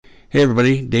Hey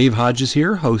everybody, Dave Hodges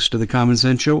here, host of the Common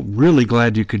Sense Show. Really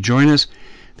glad you could join us.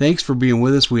 Thanks for being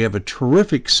with us. We have a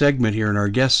terrific segment here in our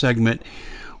guest segment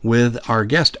with our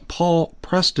guest, Paul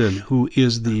Preston, who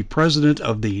is the president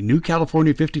of the New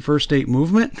California 51st State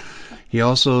Movement. He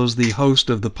also is the host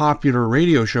of the popular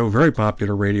radio show, very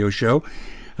popular radio show,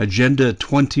 Agenda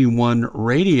 21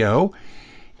 Radio.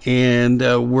 And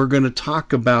we're going to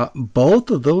talk about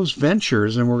both of those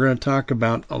ventures, and we're going to talk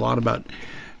about a lot about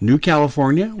New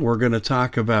California. We're going to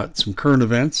talk about some current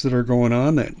events that are going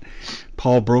on. That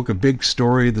Paul broke a big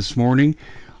story this morning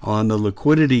on the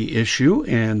liquidity issue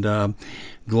and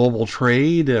global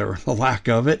trade, or the lack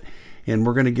of it. And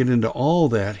we're going to get into all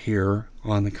that here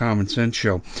on the Common Sense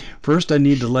Show. First, I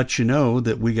need to let you know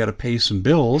that we got to pay some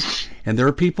bills, and there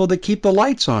are people that keep the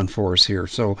lights on for us here.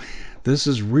 So this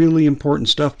is really important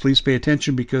stuff. Please pay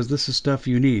attention because this is stuff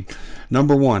you need.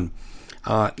 Number one,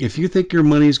 if you think your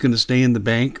money is going to stay in the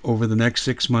bank over the next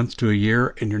 6 months to a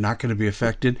year and you're not going to be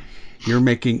affected, you're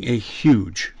making a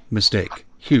huge mistake.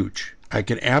 Huge. I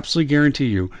can absolutely guarantee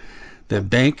you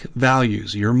that bank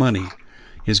values, your money,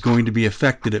 is going to be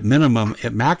affected at minimum.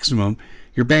 At maximum,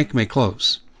 your bank may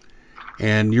close.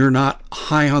 And you're not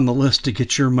high on the list to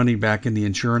get your money back, and the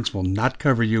insurance will not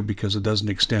cover you because it doesn't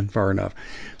extend far enough.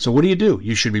 So what do?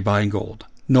 You should be buying gold.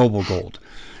 Noble Gold.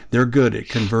 They're good at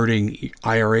converting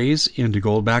IRAs into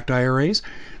gold-backed IRAs.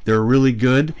 They're really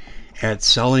good at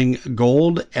selling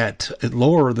gold at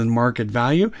lower than market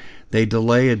value. They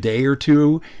delay a day or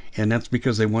two, and that's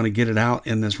because they want to get it out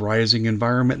in this rising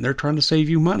environment, and they're trying to save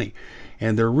you money.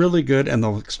 And they're really good, and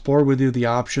they'll explore with you the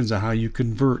options of how you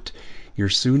convert your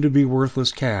soon-to-be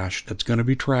worthless cash that's going to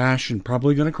be trash and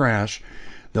probably going to crash.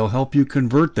 They'll help you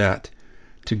convert that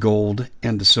to gold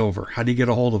and to silver. How do you get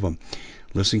a hold of them?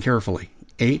 Listen carefully.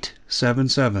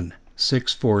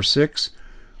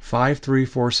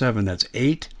 877-646-5347. That's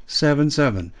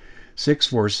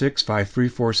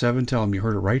 877-646-5347. Tell them you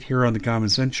heard it right here on the Common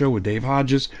Sense Show with Dave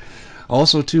Hodges.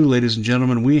 Also, too, ladies and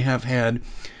gentlemen, we have had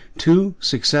 2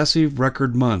 successive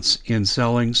record months in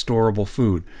selling storable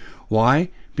food. Why?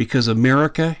 Because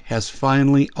America has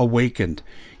finally awakened.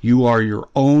 You are your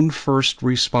own first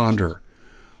responder.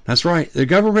 That's right. The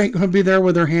government ain't going to be there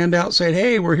with their hand out saying,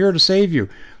 hey, we're here to save you.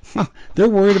 They're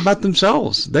worried about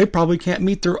themselves. They probably can't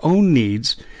meet their own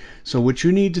needs. So what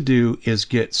you need to do is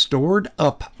get stored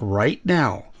up right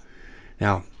now.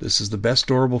 Now, this is the best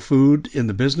storable food in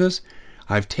the business.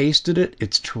 I've tasted it.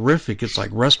 It's terrific. It's like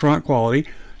restaurant quality.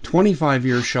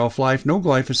 25-year shelf life, no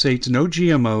glyphosates, no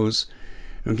GMOs.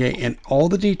 Okay, and all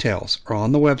the details are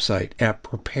on the website at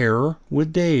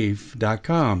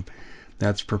preparewithdave.com.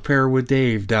 That's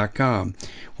preparewithdave.com.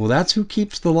 Well, that's who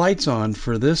keeps the lights on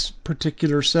for this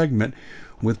particular segment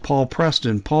with Paul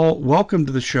Preston. Paul, welcome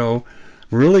to the show.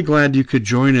 Really glad you could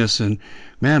join us, and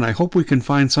man, I hope we can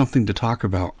find something to talk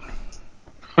about.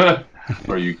 Are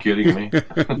you kidding me?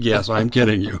 Yes, I'm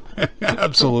kidding you.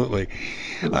 Absolutely.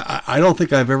 I don't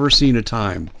think I've ever seen a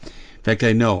time. In fact,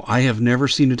 I know I have never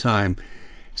seen a time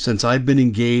since I've been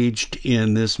engaged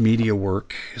in this media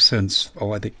work since,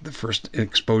 I think the first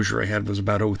exposure I had was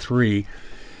about '03.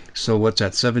 So what's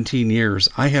that, 17 years?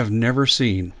 I have never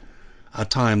seen a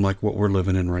time like what we're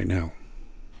living in right now.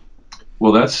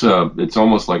 Well, that's it's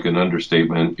almost like an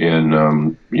understatement, and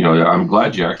I'm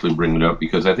glad you actually bring it up,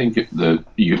 because I think that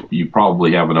you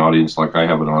probably have an audience like I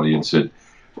have an audience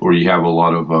where you have a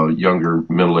lot of younger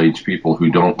middle-aged people who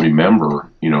don't remember,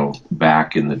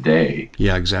 back in the day.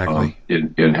 Yeah, exactly.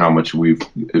 And how much we've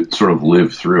sort of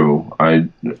lived through. I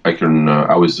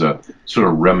was sort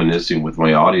of reminiscing with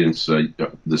my audience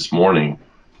this morning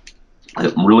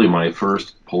that really my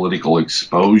first political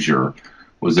exposure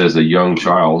was as a young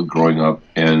child growing up,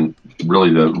 and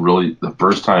really the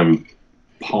first time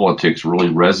politics really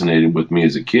resonated with me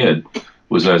as a kid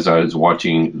was as I was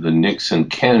watching the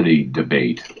Nixon-Kennedy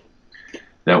debate.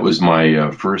 That was my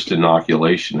first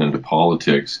inoculation into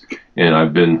politics, and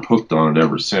I've been hooked on it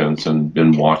ever since, and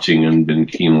been watching and been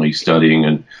keenly studying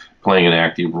and playing an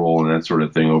active role in that sort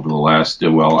of thing over the last,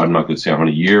 I'm not going to say how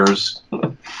many years,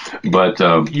 but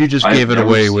you just gave it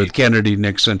away with Kennedy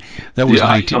Nixon. That was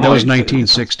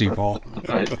 1960, Paul.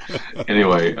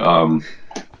 Anyway,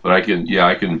 but I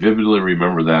can vividly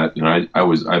remember that, and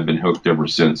I've been hooked ever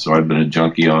since. So I've been a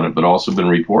junkie on it, but also been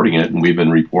reporting it, and we've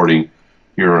been reporting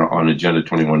here on Agenda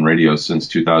 21 Radio since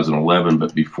 2011.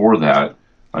 But before that,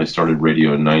 I started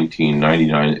radio in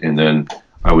 1999, and then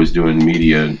I was doing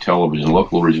media and television,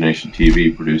 local origination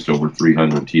TV, produced over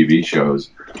 300 TV shows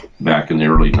back in the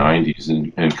early 90s,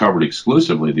 and covered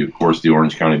exclusively, of course, the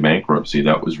Orange County bankruptcy.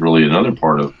 That was really another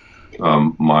part of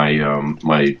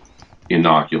my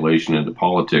inoculation into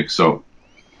politics. So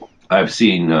I've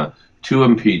seen two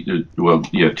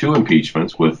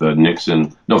impeachments with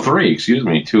Nixon. No, three. Excuse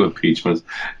me, two impeachments: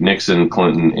 Nixon,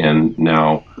 Clinton, and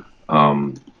now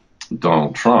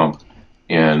Donald Trump.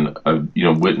 And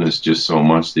witnessed just so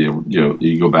much.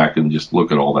 You go back and just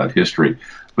look at all that history.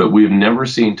 But we've never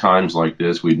seen times like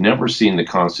this. We've never seen the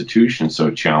Constitution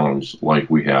so challenged like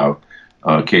we have.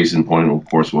 Case in point, of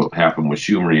course, what happened with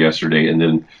Schumer yesterday, and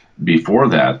then before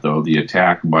that, though, the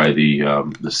attack by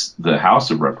the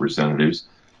House of Representatives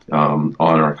on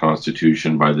our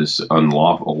Constitution by this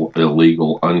unlawful,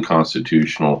 illegal,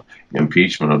 unconstitutional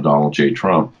impeachment of Donald J.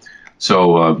 Trump.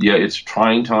 So, it's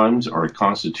trying times. Our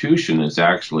Constitution is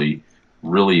actually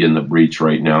really in the breach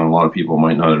right now. A lot of people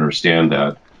might not understand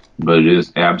that, but it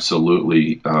is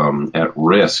absolutely at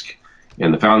risk.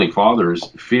 And the Founding Fathers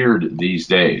feared these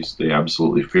days. They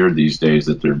absolutely feared these days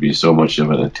that there'd be so much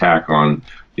of an attack on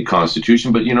the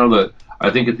Constitution. But, I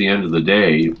think at the end of the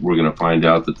day, we're going to find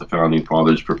out that the Founding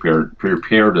Fathers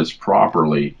prepared us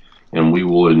properly, and we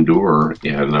will endure,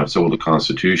 and so will the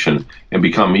Constitution, and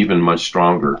become even much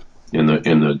stronger in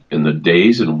the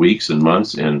days and weeks and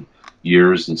months and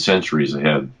years and centuries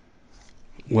ahead.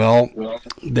 Well,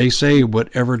 they say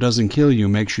whatever doesn't kill you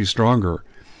makes you stronger.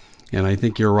 And I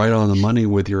think you're right on the money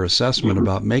with your assessment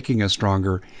about making us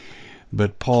stronger.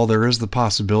 But, Paul, there is the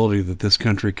possibility that this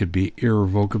country could be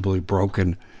irrevocably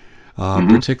broken,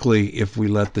 particularly if we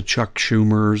let the Chuck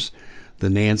Schumers, the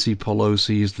Nancy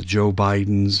Pelosi's, the Joe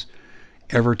Bidens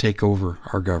ever take over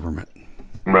our government.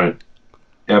 Right.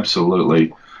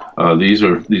 Absolutely. These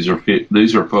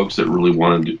are folks that really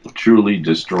want to truly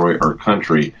destroy our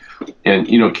country. And,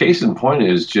 case in point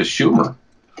is just Schumer.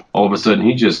 All of a sudden,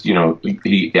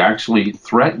 he actually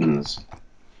threatens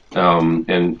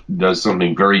and does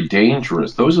something very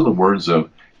dangerous. Those are the words of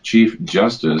Chief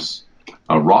Justice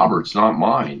Roberts, not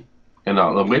mine. And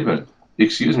wait a minute,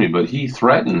 excuse me, but he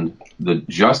threatened the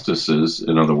justices,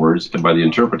 in other words, by the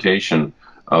interpretation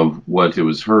of what it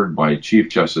was heard by Chief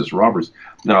Justice Roberts.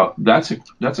 Now, that's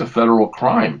a federal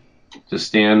crime to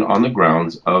stand on the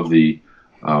grounds of the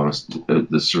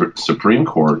Supreme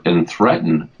Court and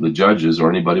threaten the judges or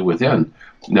anybody within.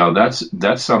 Now,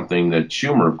 that's something that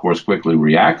Schumer, of course, quickly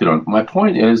reacted on. My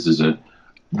point is that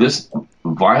this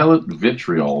violent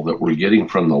vitriol that we're getting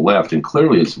from the left, and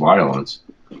clearly it's violence.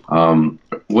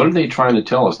 What are they trying to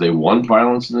tell us? They want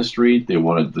violence in the street. They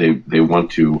want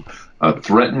to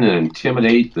threaten and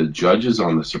intimidate the judges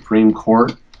on the Supreme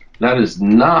Court. That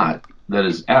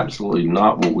is absolutely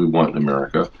not what we want in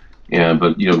America.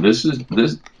 But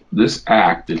this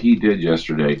act that he did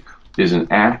yesterday is an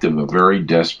act of a very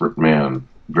desperate man,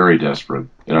 very desperate.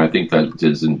 And I think that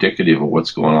is indicative of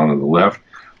what's going on the left.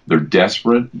 They're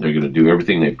desperate. They're going to do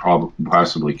everything they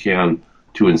possibly can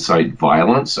to incite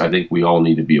violence. I think we all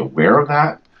need to be aware of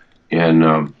that.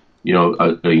 And,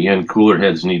 again, cooler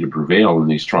heads need to prevail in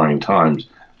these trying times.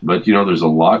 But, there's a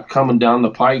lot coming down the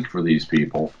pike for these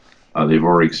people. They've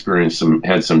already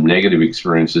had some negative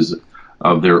experiences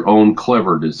of their own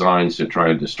clever designs to try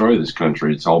to destroy this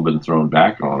country. It's all been thrown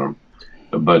back on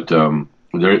them. But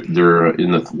they're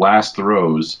in the last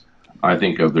throes, I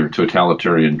think, of their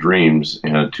totalitarian dreams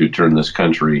to turn this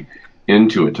country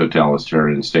into a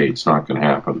totalitarian state. It's not going to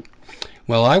happen.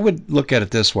 Well, I would look at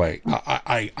it this way.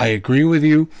 I agree with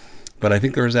you, but I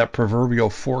think there's that proverbial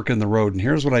fork in the road, and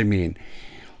here's what I mean.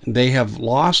 They have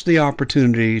lost the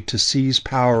opportunity to seize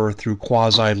power through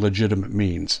quasi-legitimate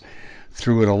means,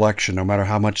 through an election. No matter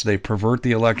how much they pervert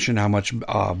the election, how much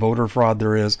voter fraud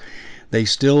there is, they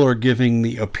still are giving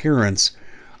the appearance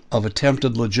of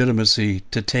attempted legitimacy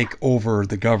to take over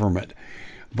the government.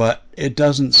 But it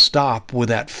doesn't stop with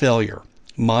that failure.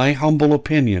 My humble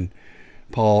opinion,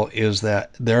 Paul, is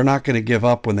that they're not going to give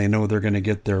up when they know they're going to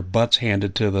get their butts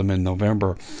handed to them in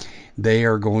November. They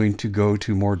are going to go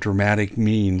to more dramatic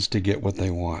means to get what they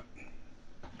want.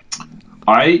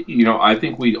 I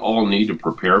think we all need to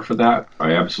prepare for that.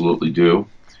 I absolutely do.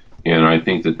 And I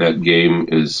think that game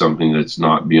is something that's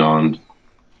not beyond,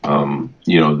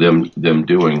 them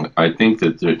doing. I think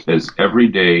that as every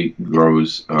day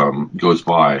goes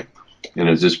by, and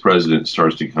as this president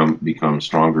starts to become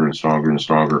stronger and stronger and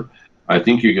stronger, I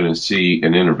think you're going to see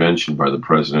an intervention by the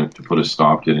president to put a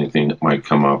stop to anything that might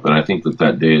come up. And I think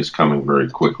that day is coming very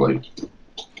quickly.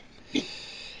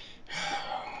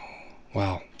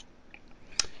 Wow.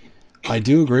 I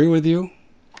do agree with you,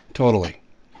 totally.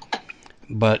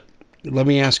 But let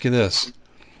me ask you this.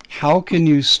 How can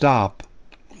you stop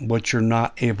what you're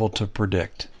not able to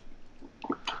predict?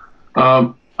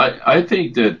 I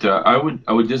think that I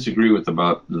would disagree with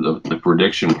about the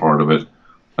prediction part of it.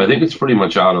 I think it's pretty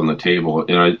much out on the table,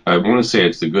 and I want to say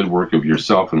it's the good work of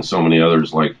yourself and so many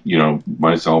others like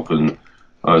myself and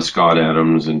Scott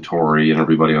Adams and Tori and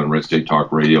everybody on Red State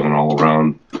Talk Radio and all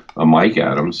around, Mike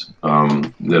Adams,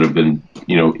 that have been,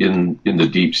 in the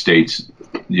deep states,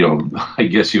 I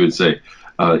guess you would say,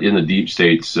 in the deep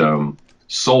states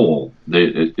soul,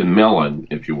 melon,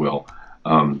 if you will.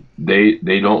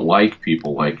 They don't like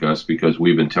people like us because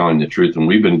we've been telling the truth and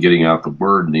we've been getting out the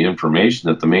word and the information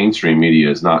that the mainstream media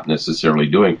is not necessarily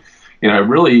doing. And I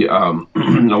really I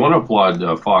want to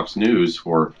applaud Fox News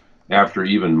for, after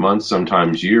even months,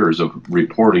 sometimes years of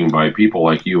reporting by people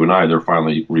like you and I, they're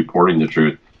finally reporting the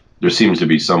truth. There seems to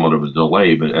be somewhat of a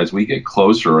delay, but as we get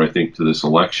closer, I think, to this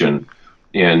election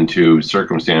and to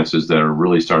circumstances that are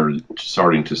really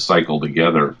starting to cycle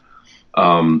together,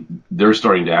 they're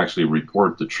starting to actually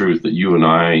report the truth that you and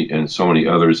I and so many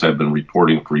others have been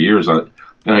reporting for years.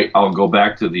 I'll go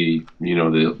back to the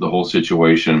whole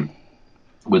situation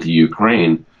with the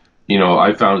Ukraine.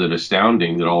 I found it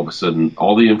astounding that all of a sudden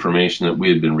all the information that we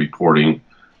had been reporting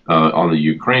on the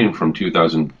Ukraine from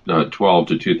 2012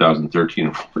 to 2013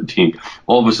 and 14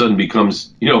 all of a sudden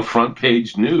becomes front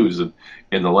page news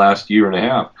in the last year and a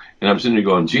half. And I'm sitting there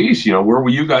going, geez, where were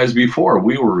you guys before?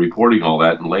 We were reporting all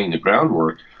that and laying the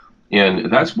groundwork. And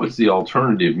that's what the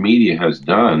alternative media has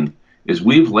done, is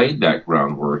we've laid that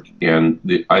groundwork.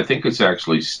 And I think it's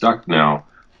actually stuck now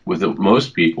with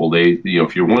most people.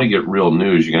 If you want to get real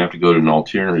news, you're going to have to go to an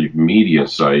alternative media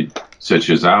site such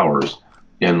as ours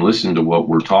and listen to what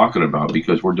we're talking about,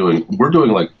 because we're doing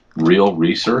like real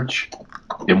research.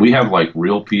 And we have like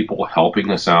real people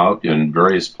helping us out in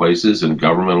various places and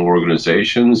governmental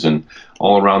organizations and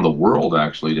all around the world,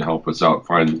 actually, to help us out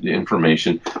find the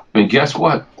information. And guess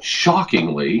what?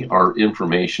 Shockingly, our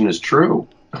information is true.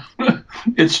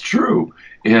 It's true.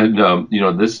 And,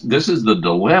 this is the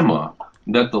dilemma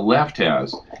that the left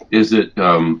has, is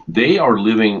that they are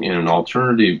living in an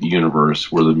alternative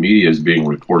universe where the media is being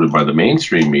reported by the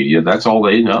mainstream media. That's all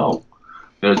they know.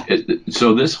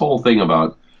 So this whole thing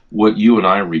about what you and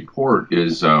I report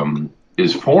is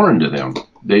foreign to them.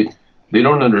 They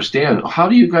don't understand. How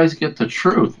do you guys get the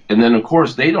truth? And then, of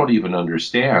course, they don't even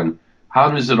understand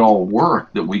how does it all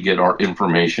work that we get our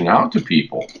information out to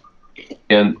people.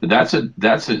 And that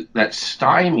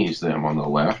stymies them on the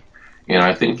left. And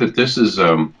I think that this is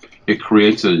it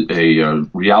creates a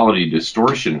reality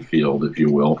distortion field, if you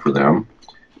will, for them.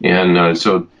 And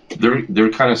so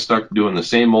they're kind of stuck doing the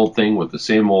same old thing with the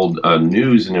same old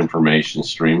news and information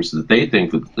streams that they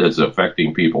think that's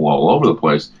affecting people all over the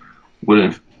place,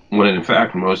 when in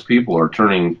fact most people are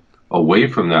turning away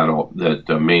from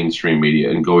that mainstream media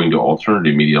and going to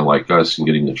alternative media like us and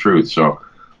getting the truth. So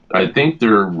I think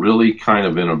they're really kind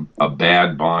of in a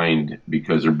bad bind,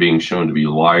 because they're being shown to be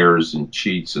liars and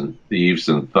cheats and thieves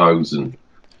and thugs and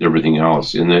everything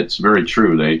else. And it's very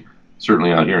true. They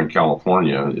certainly, out here in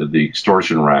California, the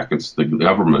extortion rackets the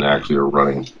government actually are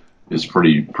running is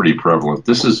pretty prevalent.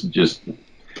 This is just,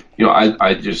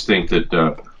 I just think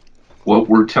that what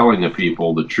we're telling the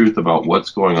people, the truth about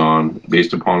what's going on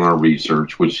based upon our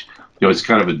research, which, it's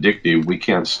kind of addictive. We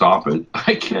can't stop it.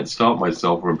 I can't stop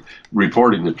myself from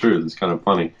reporting the truth. It's kind of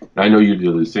funny. I know you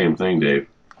do the same thing, Dave.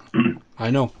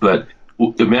 I know. But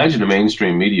imagine a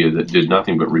mainstream media that did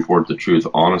nothing but report the truth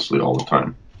honestly all the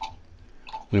time.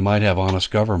 We might have honest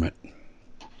government.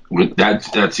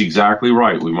 That's exactly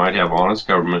right. We might have honest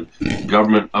government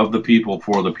of the people,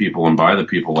 for the people, and by the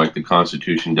people, like the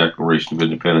Constitution, Declaration of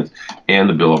Independence, and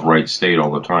the Bill of Rights state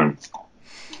all the time.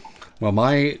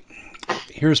 Well,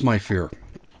 here's my fear.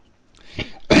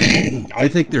 I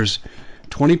think there's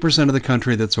 20% of the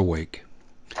country that's awake.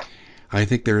 I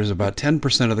think there is about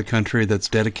 10% of the country that's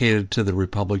dedicated to the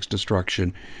republic's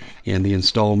destruction and the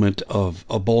installment of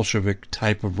a Bolshevik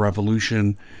type of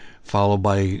revolution, followed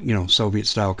by,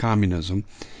 Soviet-style communism.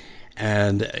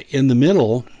 And in the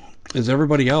middle is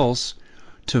everybody else,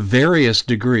 to various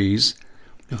degrees,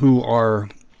 who are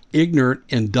ignorant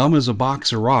and dumb as a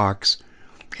box of rocks,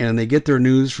 and they get their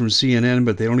news from CNN,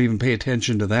 but they don't even pay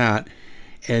attention to that.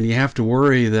 And you have to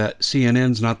worry that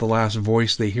CNN's not the last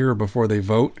voice they hear before they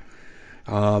vote.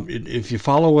 If you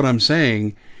follow what I'm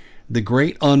saying, the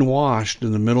great unwashed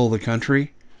in the middle of the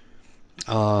country,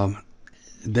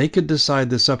 they could decide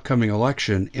this upcoming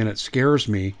election, and it scares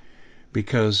me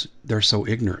because they're so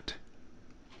ignorant.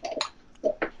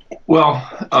 Well,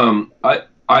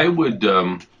 I would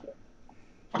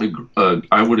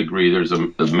agree. There's a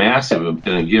massive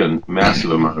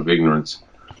amount of ignorance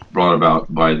brought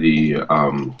about by the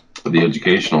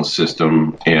educational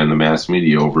system and the mass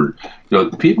media.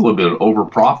 People have been over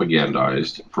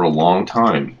propagandized for a long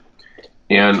time,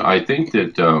 and I think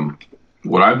that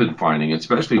what I've been finding,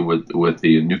 especially with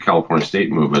the New California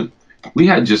State Movement, we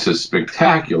had just a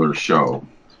spectacular show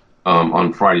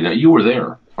on Friday night. You were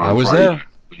there I on was Friday there. night.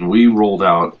 And we rolled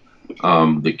out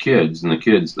the kids, and the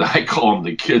kids, I call them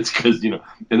the kids because, and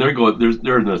they're in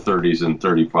their 30s and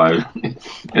 35,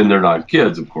 and they're not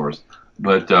kids, of course.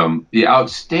 But the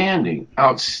outstanding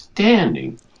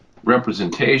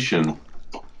representation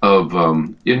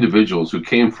of individuals who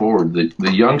came forward,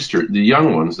 the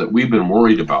young ones that we've been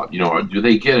worried about. Do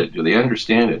they get it? Do they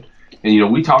understand it?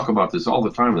 And we talk about this all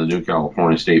the time in the New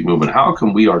California State Movement. How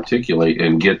can we articulate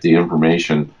and get the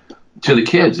information to the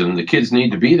kids? And the kids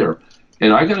need to be there.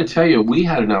 And I got to tell you, we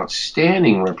had an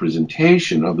outstanding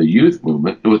representation of the youth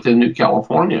movement within New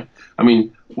California. I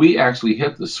mean, we actually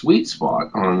hit the sweet spot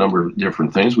on a number of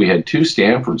different things. We had 2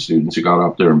 Stanford students who got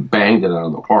up there and banged it out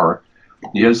of the park.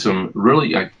 You had some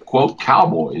really, I quote,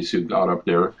 cowboys who got up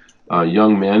there,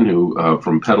 young men who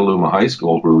from Petaluma High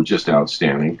School who were just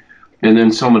outstanding. And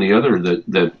then so many other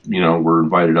that were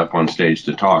invited up on stage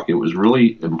to talk. It was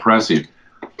really impressive.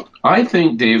 I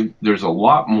think, Dave, there's a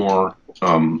lot more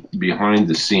behind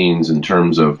the scenes in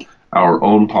terms of our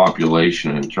own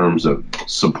population, in terms of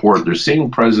support. They're seeing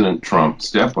President Trump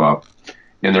step up,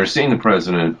 and they're seeing the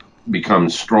president become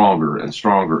stronger and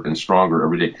stronger and stronger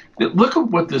every day. Look at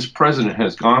what this president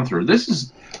has gone through.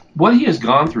 What he has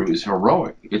gone through is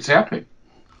heroic. It's epic.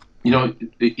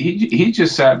 He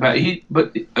just sat back.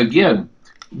 But again,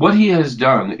 what he has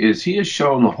done is he has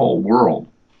shown the whole world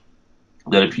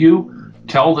that if you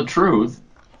tell the truth,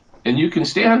 and you can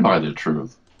stand by the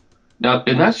truth. Now,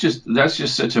 and that's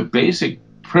just such a basic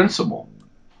principle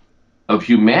of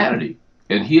humanity.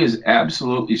 And he has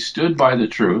absolutely stood by the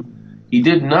truth. He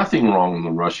did nothing wrong in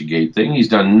the Russiagate thing. He's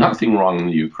done nothing wrong in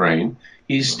the Ukraine.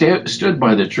 He's stood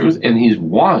by the truth, and he's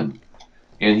won.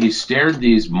 And he stared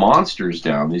these monsters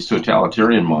down, these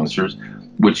totalitarian monsters,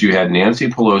 which you had Nancy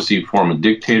Pelosi form a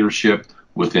dictatorship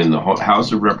within the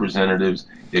House of Representatives.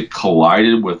 It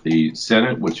collided with the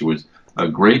Senate, which was a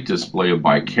great display of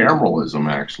bicameralism,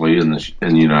 actually, in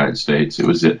the United States. It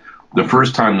was the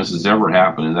first time this has ever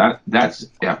happened, and that's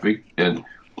epic.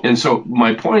 And so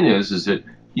my point is that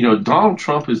Donald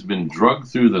Trump has been drugged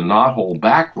through the knothole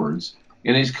backwards,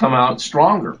 and he's come out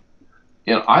stronger.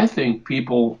 And I think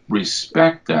people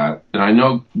respect that, and I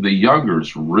know the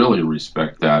youngers really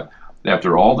respect that.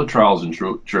 After all the trials and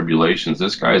tribulations,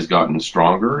 this guy has gotten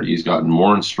stronger. He's gotten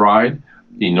more in stride.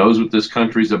 He knows what this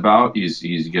country's about.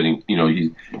 He's getting,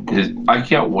 I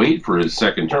can't wait for his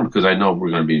second term because I know we're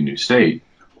going to be a new state.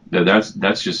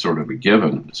 That's just sort of a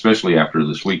given, especially after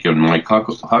this weekend. Mike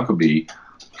Huckabee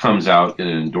comes out and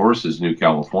endorses New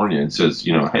California and says,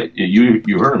 hey,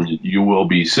 you heard him, you will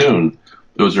be soon.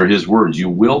 Those are his words. You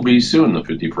will be soon the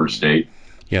 51st state.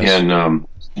 Yes. And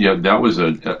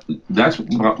that's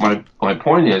my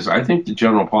point is, I think the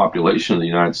general population of the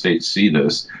United States see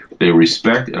this. They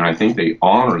respect and I think they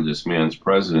honor this man's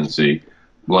presidency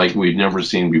like we've never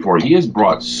seen before. He has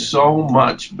brought so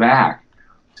much back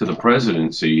to the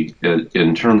presidency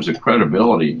in terms of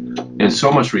credibility and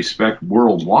so much respect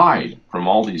worldwide from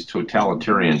all these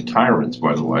totalitarian tyrants,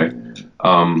 by the way,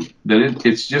 that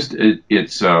it's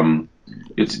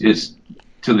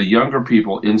to the younger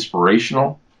people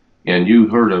inspirational. And you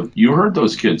heard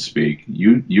those kids speak.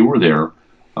 You were there.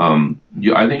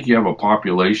 I think you have a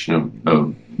population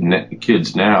of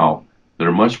kids now that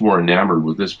are much more enamored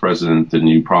with this president than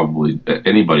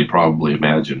anybody probably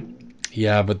imagined.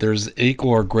 Yeah, but there's equal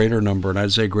or greater number, and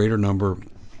I'd say greater number,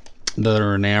 that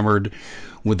are enamored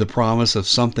with the promise of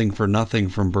something for nothing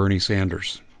from Bernie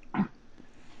Sanders.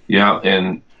 Yeah,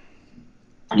 and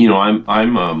I'm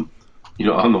on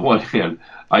the one hand,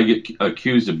 I get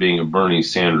accused of being a Bernie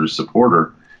Sanders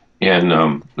supporter. And,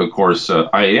 of course,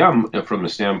 I am from the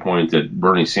standpoint that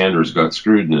Bernie Sanders got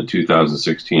screwed in the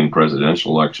 2016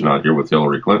 presidential election out here with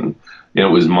Hillary Clinton. And it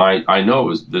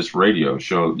was this radio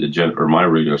show, my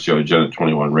radio show, Agenda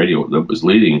 21 Radio, that was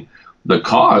leading the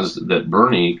cause that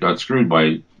Bernie got screwed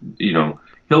by,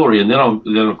 Hillary. And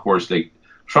then of course,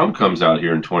 Trump comes out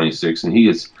here in 26 and he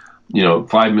gets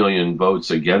 5 million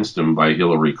votes against him by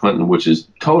Hillary Clinton, which is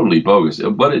totally bogus.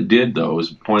 What it did, though,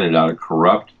 is pointed out a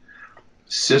corrupt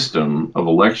system of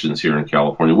elections here in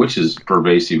California, which is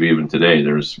pervasive even today.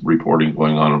 There's reporting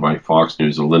going on by Fox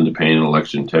News, the Linda Payne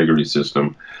election integrity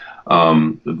system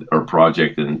or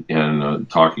project, and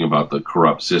talking about the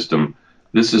corrupt system.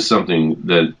 This is something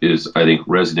that is, I think,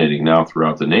 resonating now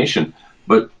throughout the nation.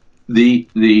 But the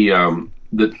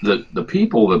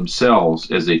people themselves,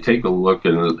 as they take a look,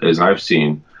 and as I've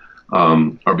seen,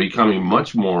 are becoming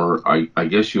much more, I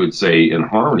guess you would say, in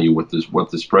harmony with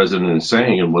what this president is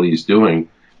saying and what he's doing.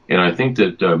 And I think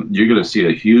that you're going to see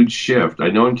a huge shift. I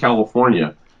know in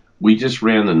California, we just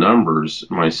ran the numbers.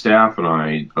 My staff and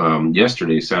I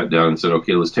yesterday sat down and said,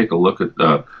 okay, let's take a look at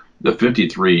the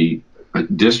 53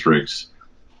 districts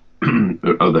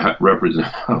of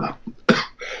the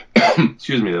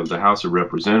excuse me, of the House of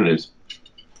Representatives.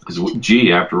 Because,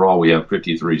 gee, after all, we have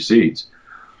 53 seats.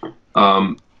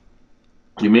 You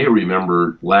may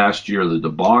remember last year the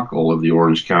debacle of the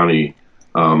Orange County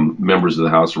members of the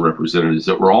House of Representatives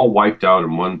that were all wiped out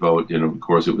in one vote. And of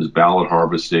course, it was ballot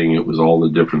harvesting. It was all the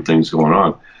different things going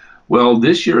on. Well,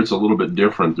 this year it's a little bit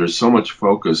different. There's so much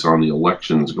focus on the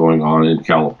elections going on in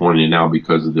California now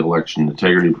because of the Election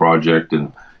Integrity Project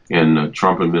and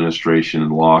Trump administration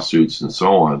and lawsuits and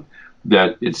so on,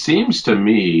 that it seems to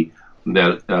me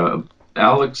that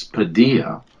Alex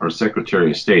Padilla, our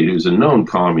Secretary of State, who's a known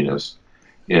communist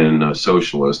and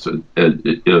socialist of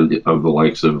the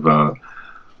likes of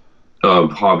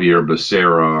Javier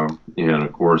Becerra and,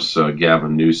 of course,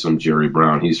 Gavin Newsom, Jerry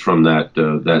Brown. He's from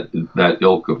that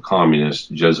ilk of communists,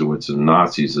 Jesuits, and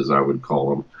Nazis, as I would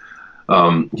call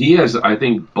them. He has, I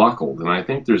think, buckled, and I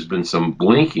think there's been some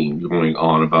blinking going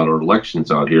on about our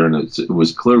elections out here, and it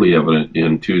was clearly evident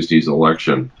in Tuesday's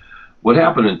election. What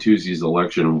happened in Tuesday's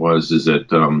election is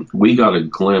that we got a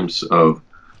glimpse of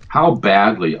how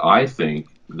badly I think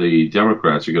the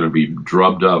Democrats are going to be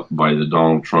drubbed up by the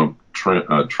Donald Trump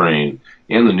train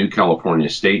and the New California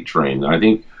State train. I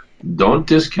think don't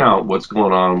discount what's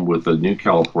going on with the New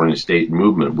California State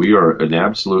movement. We are an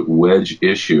absolute wedge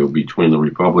issue between the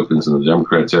Republicans and the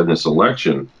Democrats in this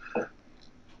election.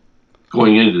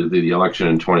 Going into the election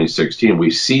in 2016,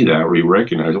 we see that, we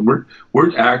recognize it.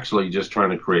 We're actually just trying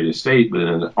to create a statement,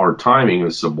 and our timing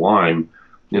is sublime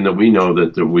in that we know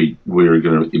that we're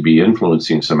going to be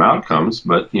influencing some outcomes,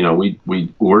 but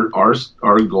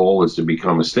our goal is to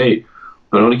become a state.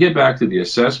 But I want to get back to the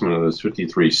assessment of those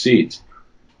 53 seats.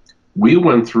 We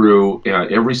went through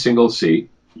every single seat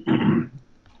and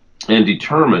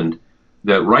determined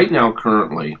that right now,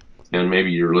 currently, and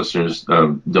maybe your listeners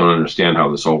don't understand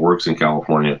how this all works in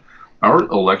California, our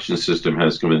election system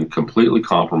has been completely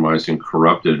compromised and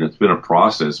corrupted, and it's been a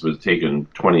process that's taken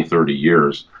 20, 30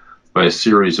 years by a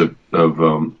series of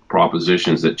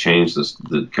propositions that changed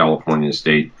the California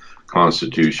State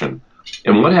Constitution.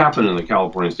 And what happened in the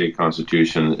California State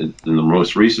Constitution, in the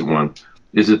most recent one,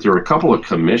 is that there were a couple of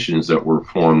commissions that were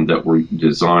formed that were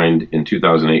designed in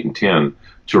 2008 and 10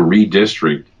 to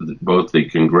redistrict both the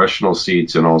congressional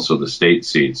seats and also the state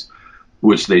seats,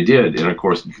 which they did. And of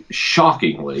course,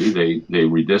 shockingly, they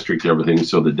redistricted everything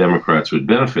so the Democrats would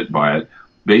benefit by it,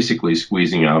 basically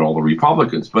squeezing out all the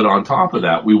Republicans. But on top of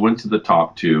that, we went to the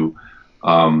top two,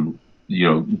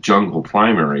 jungle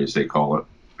primaries, they call it,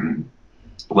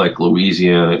 like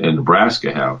Louisiana and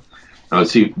Nebraska have. Now,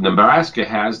 see, Nebraska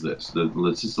has this.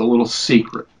 It's just a little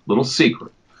secret.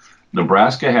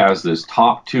 Nebraska has this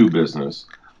top two business,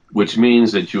 which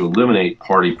means that you eliminate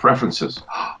party preferences.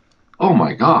 Oh,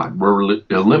 my God, we're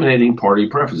eliminating party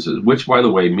preferences, which, by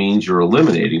the way, means you're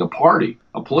eliminating a party,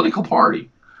 a political party.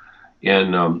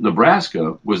 And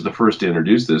Nebraska was the first to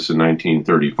introduce this in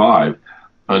 1935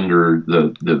 under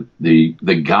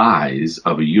the guise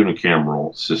of a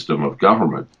unicameral system of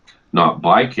government, not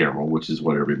bicameral, which is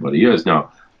what everybody is.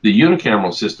 Now, the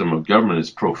unicameral system of government is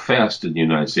professed in the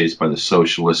United States by the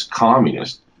Socialist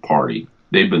Communist Party.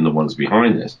 They've been the ones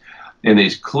behind this. And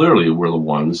these clearly were the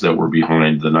ones that were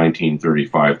behind the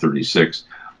 1935-36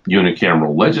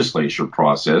 unicameral legislature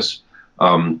process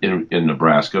in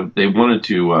Nebraska. They wanted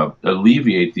to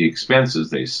alleviate the expenses,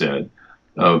 they said,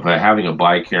 of having a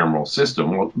bicameral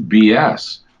system. Well,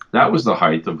 BS. That was the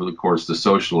height of course,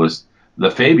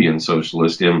 the Fabian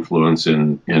socialist influence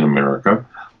in America.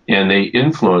 And they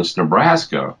influenced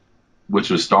Nebraska,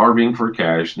 which was starving for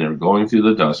cash, and they were going through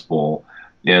the Dust Bowl.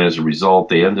 And as a result,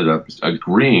 they ended up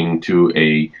agreeing to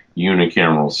a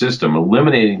unicameral system,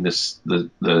 eliminating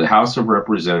the House of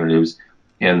Representatives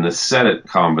and the Senate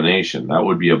combination. That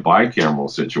would be a bicameral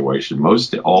situation.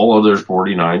 All other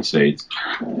 49 states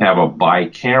have a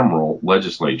bicameral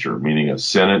legislature, meaning a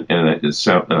Senate and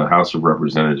a House of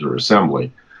Representatives or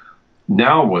Assembly.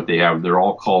 Now what they have, they're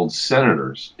all called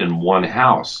senators in one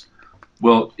house.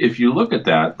 Well, if you look at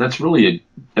that, that's really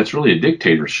a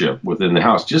dictatorship within the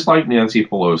House, just like Nancy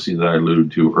Pelosi that I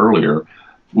alluded to earlier.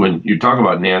 When you talk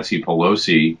about Nancy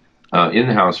Pelosi in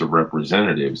the House of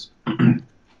Representatives,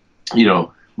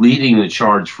 leading the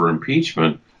charge for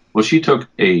impeachment, well, she took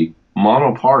a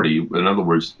monoparty. In other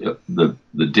words, the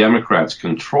Democrats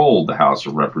controlled the House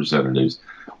of Representatives.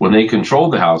 When they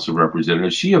controlled the House of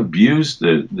Representatives, she abused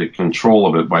the control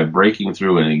of it by breaking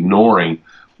through and ignoring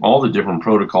all the different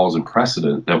protocols and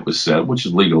precedent that was set, which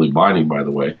is legally binding, by the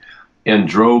way, and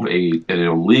drove an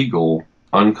illegal,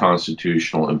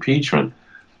 unconstitutional impeachment.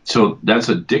 So that's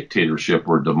a dictatorship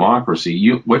or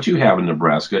democracy. What you have in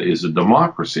Nebraska is a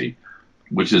democracy,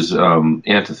 which is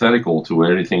antithetical to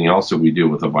anything else that we do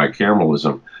with a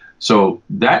bicameralism. So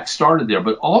that started there.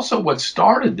 But also what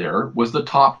started there was the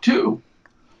top two.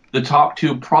 The top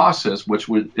two process, which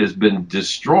has been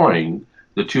destroying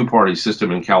the two-party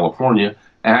system in California,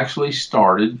 actually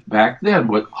started back then,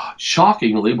 but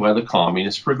shockingly by the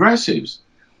communist progressives.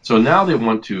 So now they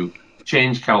want to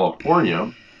change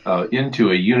California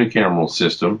into a unicameral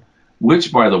system,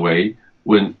 which, by the way,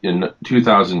 when in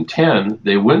 2010,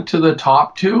 they went to the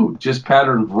top two, just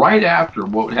patterned right after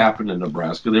what happened in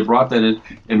Nebraska. They brought that in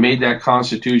and made that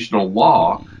constitutional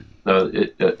law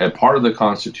a part of the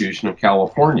Constitution of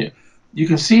California. You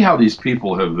can see how these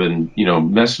people have been,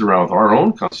 messing around with our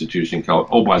own Constitution.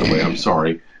 Oh, by the way, I'm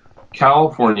sorry.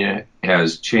 California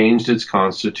has changed its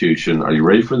Constitution. Are you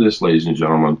ready for this, ladies and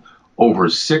gentlemen? Over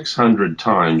 600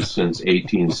 times since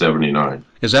 1879.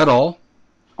 Is that all?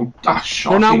 Oh,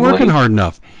 they're not working hard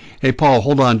enough. Hey, Paul,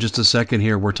 hold on just a second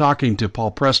here. We're talking to Paul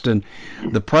Preston,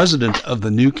 the president of the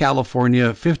New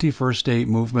California 51st State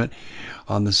Movement.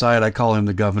 On the side, I call him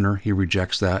the governor. He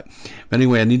rejects that. But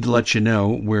anyway, I need to let you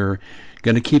know we're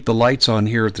going to keep the lights on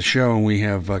here at the show, and we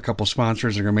have a couple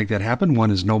sponsors that are going to make that happen. One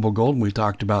is Noble Gold, and we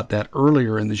talked about that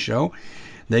earlier in the show.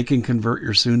 They can convert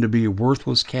your soon-to-be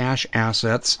worthless cash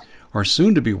assets, or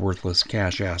soon-to-be worthless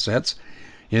cash assets,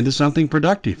 into something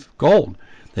productive, gold.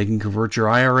 They can convert your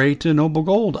IRA to Noble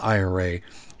Gold IRA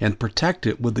and protect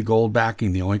it with the gold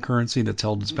backing, the only currency that's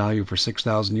held its value for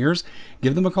 6,000 years.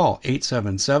 Give them a call,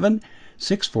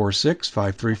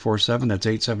 877-646-5347. That's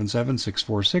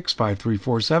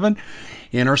 877-646-5347.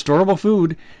 And our storable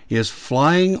food is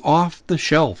flying off the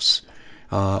shelves.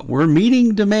 We're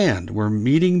meeting demand. We're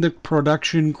meeting the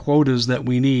production quotas that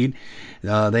we need.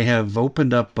 They have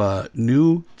opened up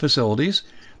new facilities.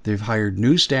 They've hired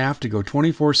new staff to go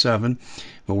 24/7,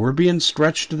 but we're being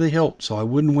stretched to the hilt, so I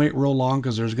wouldn't wait real long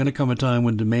because there's going to come a time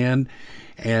when demand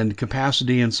and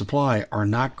capacity and supply are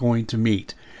not going to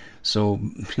meet. So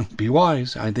be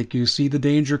wise. I think you see the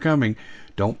danger coming.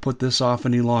 Don't put this off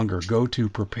any longer. Go to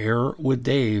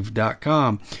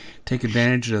preparewithdave.com. Take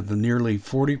advantage of the nearly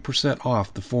 40%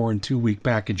 off the 4 and 2 week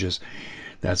packages.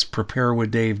 That's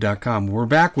preparewithdave.com. We're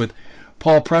back with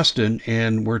Paul Preston,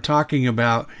 and we're talking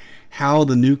about how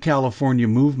the New California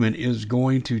movement is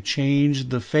going to change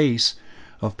the face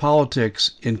of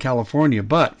politics in California.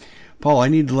 But, Paul, I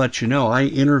need to let you know, I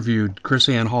interviewed Chris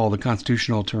Ann Hall, the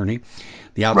constitutional attorney,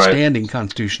 the outstanding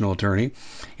constitutional attorney,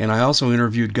 and I also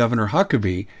interviewed Governor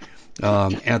Huckabee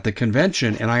at the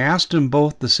convention, and I asked them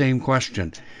both the same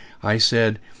question. I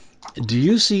said, do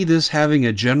you see this having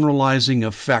a generalizing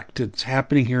effect that's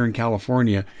happening here in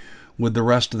California with the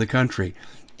rest of the country?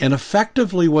 And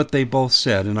effectively what they both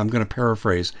said, and I'm going to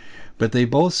paraphrase, but they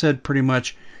both said pretty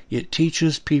much it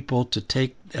teaches people to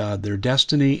take their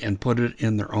destiny and put it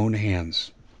in their own hands.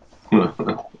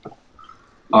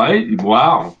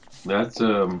 Wow, that's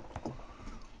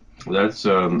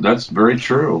very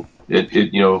true.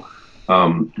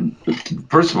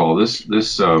 First of all, this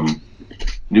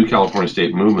New California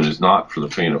State Movement is not for the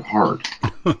faint of heart.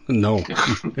 No.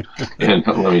 And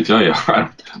let me tell you,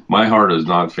 my heart is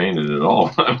not fainted at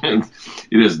all. I mean,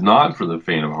 it is not for the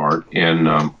faint of heart.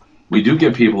 And we do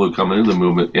get people who come into the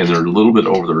movement and they're a little bit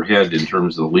over their head in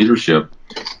terms of the leadership.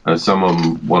 Some of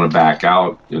them want to back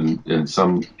out. In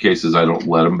some cases, I don't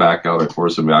let them back out. I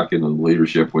force them back into the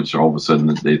leadership, which all of a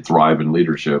sudden they thrive in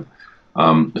leadership.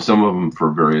 Some of them,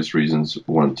 for various reasons,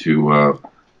 want to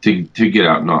get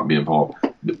out and not be involved.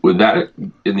 With that,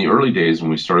 in the early days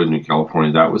when we started New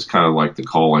California, that was kind of like the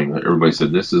calling. Everybody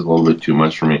said, this is a little bit too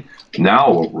much for me.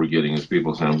 Now what we're getting is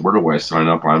people saying, where do I sign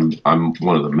up? I'm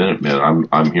one of the Minutemen.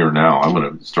 I'm here now. I'm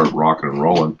going to start rocking and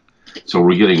rolling. So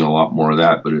we're getting a lot more of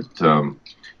that. But it's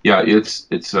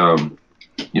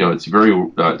very.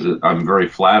 I'm very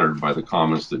flattered by the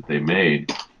comments that they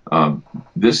made.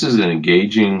 This is an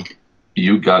engaging.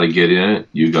 You got to get in it.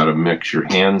 You got to mix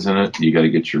your hands in it. You got to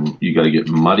get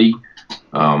muddy.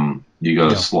 You got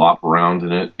to slop around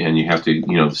in it, and you have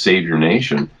to, save your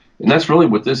nation. And that's really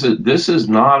what this is. This is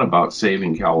not about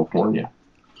saving California.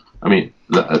 I mean,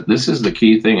 this is the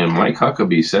key thing. And Mike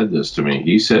Huckabee said this to me.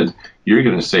 He said, "You're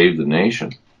going to save the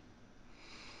nation."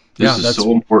 This is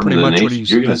so important to the nation.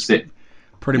 You're going to save.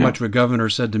 Pretty much what Governor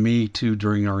said to me too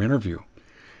during our interview,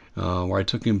 where I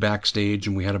took him backstage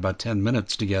and we had about 10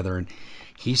 minutes together, and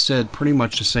he said pretty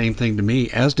much the same thing to me,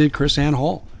 as did Chris Ann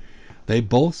Hall. They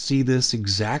both see this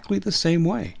exactly the same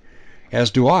way, as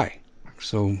do I.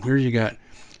 So here you got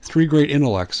 3 great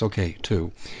intellects. Okay,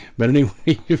 2. But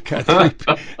anyway, you've got 3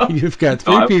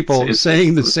 people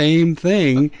saying the same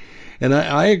thing. And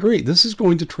I agree. This is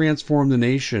going to transform the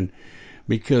nation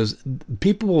because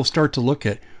people will start to look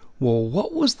at, well,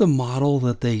 what was the model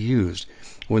that they used?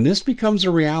 When this becomes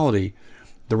a reality,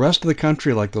 the rest of the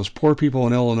country, like those poor people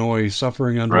in Illinois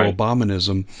suffering under Right.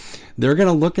 Obamanism, they're going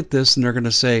to look at this and they're going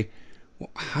to say, well,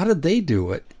 how did they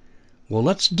do it? Well,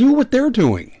 let's do what they're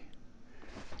doing.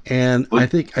 And I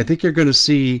think you're going to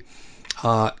see,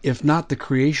 if not the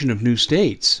creation of new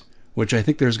states, which I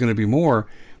think there's going to be more,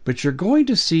 but you're going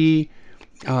to see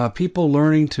people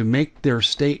learning to make their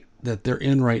state that they're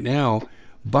in right now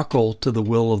buckle to the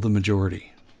will of the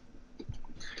majority.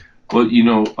 Well,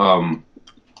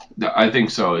 I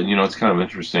think so. And, it's kind of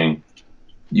interesting.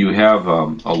 You have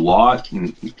a lot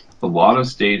of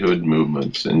statehood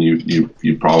movements, and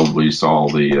you probably saw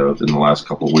in the last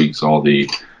couple of weeks all the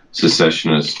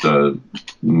secessionist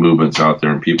movements out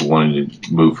there and people wanting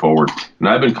to move forward. And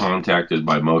I've been contacted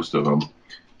by most of them,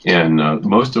 and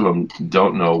most of them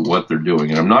don't know what they're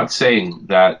doing. And I'm not saying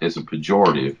that as a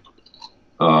pejorative.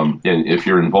 And if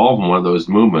you're involved in one of those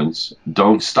movements,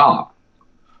 don't stop.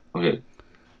 Okay.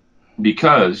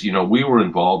 Because, we were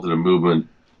involved in a movement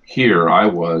here,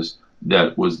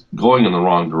 that was going in the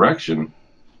wrong direction.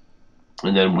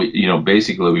 And then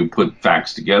basically we put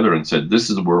facts together and said,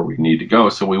 this is where we need to go.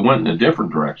 So we went in a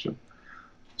different direction.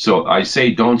 So I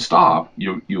say, don't stop.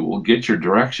 You will get your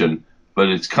direction, but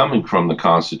it's coming from the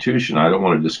Constitution. I don't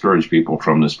want to discourage people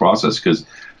from this process because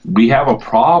we have a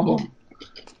problem.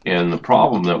 And the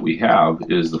problem that we have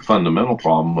is the fundamental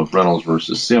problem of Reynolds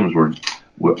versus Sims, where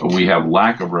we have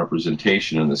lack of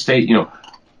representation in the state. In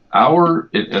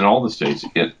all the states,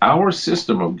 our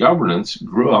system of governance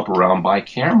grew up around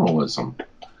bicameralism.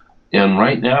 And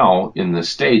right now in the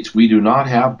states, we do not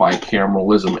have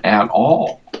bicameralism at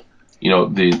all.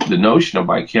 The notion of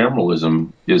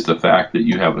bicameralism is the fact that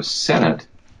you have a Senate,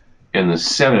 and the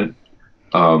Senate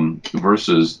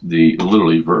versus the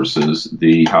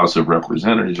House of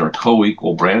Representatives are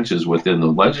co-equal branches within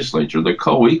the legislature. The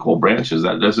co-equal branches,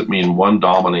 that doesn't mean one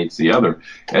dominates the other.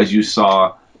 As you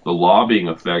saw, the lobbying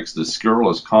effects, the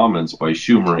scurrilous comments by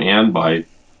Schumer and by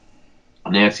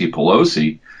Nancy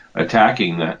Pelosi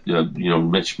attacking that,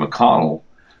 Mitch McConnell,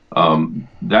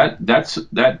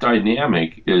 that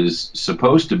dynamic is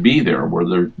supposed to be there,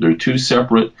 where they're two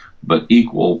separate but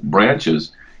equal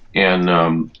branches.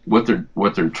 And what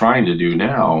they're trying to do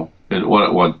now, and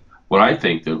what I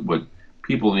think that what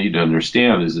people need to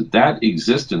understand is that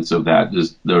existence of that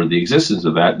does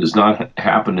not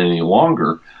happen any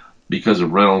longer because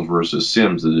of Reynolds versus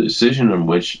Sims, the decision in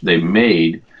which they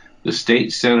made the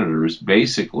state senators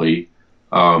basically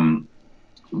nothing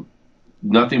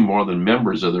more than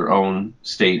members of their own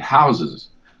state houses.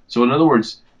 So in other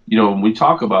words, when we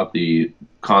talk about the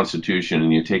Constitution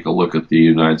and you take a look at the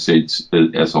United States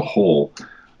as a whole,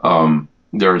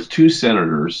 there's two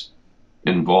senators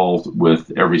involved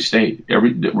with every state.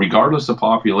 Regardless of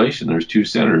population, there's two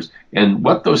senators. And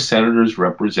what those senators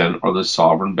represent are the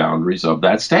sovereign boundaries of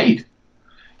that state.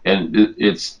 And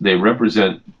they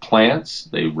represent plants,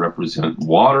 they represent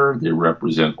water, they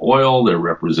represent oil, they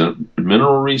represent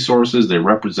mineral resources, they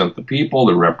represent the people,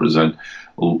 they represent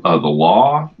the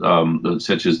law,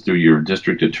 such as through your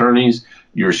district attorneys.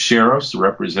 Your sheriffs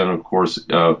represent, of course,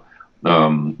 the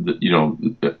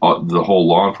whole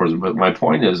law enforcement. But my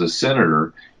point is, a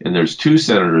senator, and there's two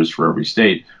senators for every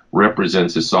state,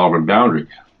 represents a sovereign boundary.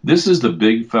 This is the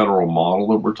big federal model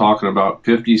that we're talking about: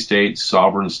 50 states,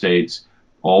 sovereign states,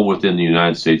 all within the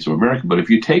United States of America. But if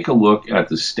you take a look at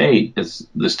the state,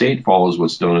 the state follows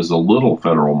what's known as the little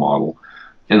federal model.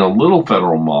 In a little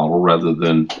federal model, rather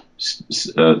than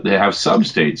they have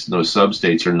substates. Those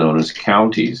substates are known as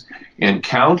counties. And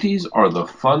counties are the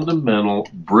fundamental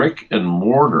brick and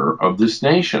mortar of this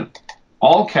nation.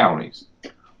 All counties.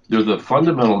 They're the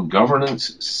fundamental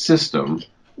governance system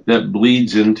that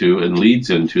bleeds into and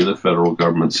leads into the federal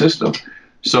government system.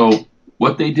 So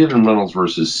what they did in Reynolds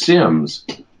versus Sims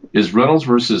is Reynolds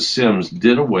versus Sims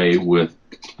did away with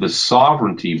the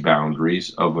sovereignty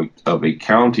boundaries of a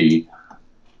county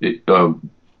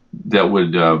that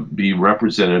would be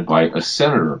represented by a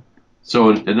senator.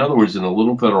 So in other words, in the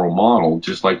little federal model,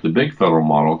 just like the big federal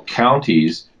model,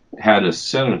 counties had a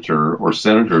senator or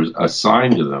senators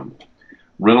assigned to them.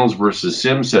 Reynolds versus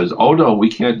Sims says, oh no, we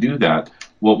can't do that.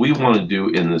 What we want to do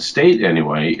in the state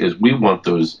anyway is we want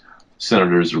those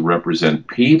senators to represent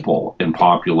people and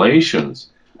populations.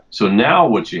 So now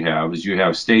what you have is you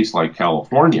have states like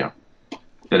California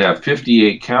that have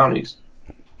 58 counties.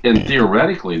 And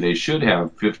theoretically, they should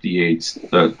have 58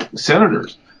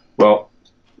 senators. Well,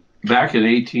 back in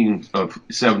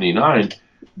 1879,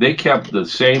 they kept the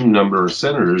same number of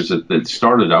senators that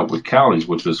started out with counties,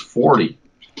 which was 40.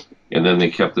 and then they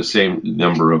kept the same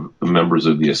number of members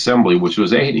of the assembly, which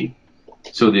was 80.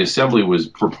 So the assembly was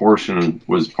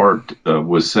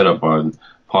was set up on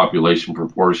population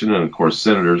proportion, and of course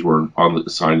senators were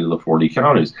assigned to the 40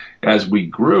 counties. As we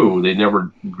grew, they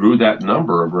never grew that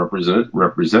number of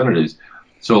representatives.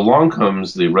 So along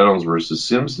comes the Reynolds versus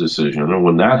Sims decision, and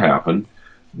when that happened,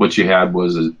 what you had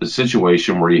was a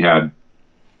situation where you had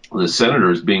the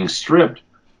senators being stripped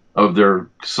of their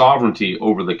sovereignty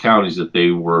over the counties that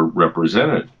they were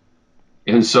represented.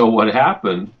 And so what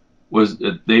happened was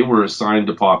that they were assigned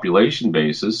to population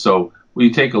basis. So when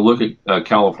you take a look at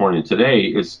California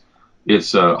today,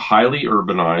 it's highly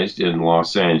urbanized in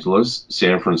Los Angeles,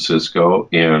 San Francisco,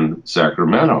 and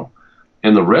Sacramento.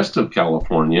 And the rest of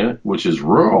California, which is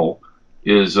rural,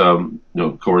 is,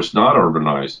 of course, not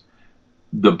urbanized.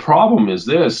 The problem is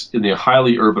this: in the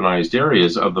highly urbanized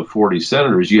areas of the 40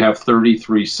 senators, you have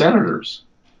 33 senators.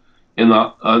 And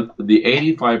the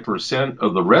 85%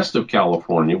 of the rest of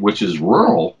California, which is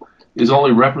rural, is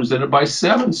only represented by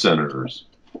 7 senators.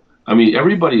 I mean,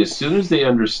 everybody, as soon as they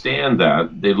understand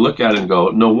that, they look at it and go,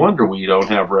 no wonder we don't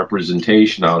have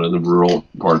representation out in the rural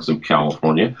parts of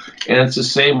California. And it's the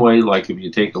same way, like if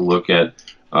you take a look at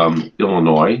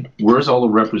Illinois, where's all the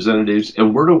representatives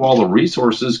and where do all the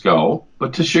resources go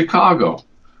but to Chicago?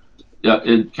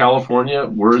 In California,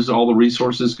 where's all the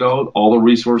resources go? All the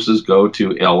resources go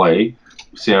to L.A.,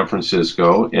 San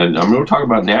Francisco, and I mean, we're talking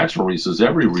about natural resources,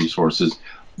 every resources,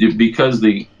 because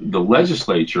the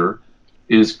legislature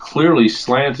is clearly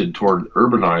slanted toward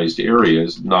urbanized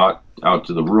areas, not out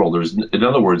to the rural. In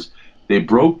other words, they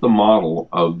broke the model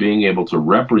of being able to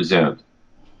represent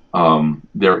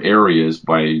their areas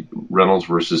by Reynolds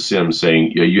versus Sims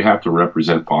saying you have to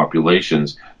represent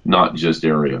populations, not just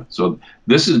area. So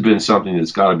this has been something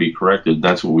that's got to be corrected.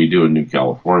 That's what we do in New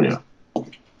California.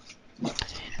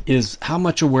 How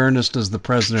much awareness does the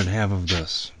president have of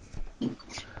this?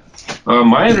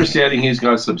 My understanding, he's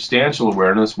got substantial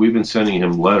awareness. We've been sending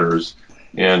him letters,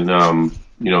 and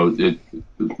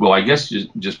I guess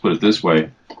just put it this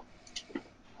way.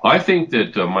 I think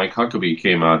that Mike Huckabee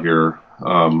came out here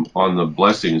on the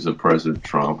blessings of President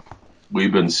Trump.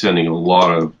 We've been sending a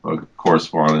lot of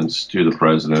correspondence to the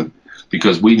president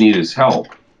because we need his help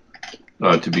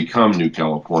to become New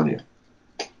California.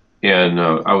 And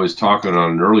I was talking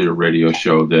on an earlier radio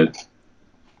show that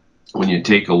when you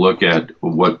take a look at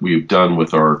what we've done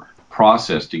with our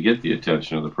process to get the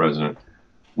attention of the president,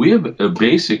 we have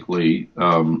basically,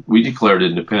 we declared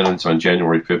independence on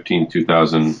January 15,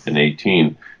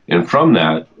 2018. And from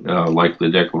that, like the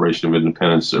Declaration of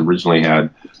Independence originally had,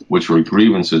 which were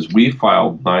grievances, we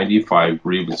filed 95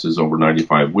 grievances over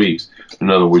 95 weeks. In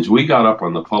other words, we got up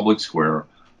on the public square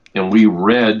and we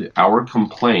read our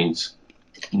complaints,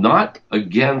 not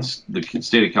against the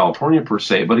state of California per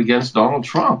se, but against Donald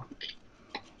Trump.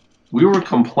 We were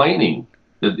complaining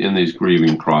that in these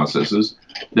grieving processes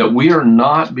that we are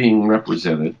not being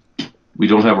represented. We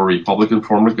don't have a Republican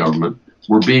form of government.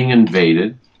 We're being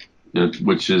invaded,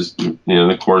 which is,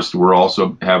 of course, we're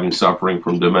also having suffering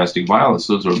from domestic violence.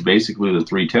 Those are basically the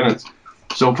 3 tenets.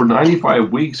 So for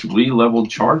 95 weeks, we leveled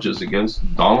charges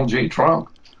against Donald J. Trump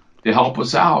to help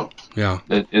us out. Yeah.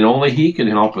 And only he can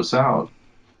help us out.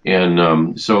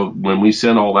 And so when we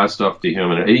send all that stuff to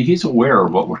him, and he's aware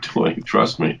of what we're doing,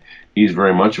 trust me, he's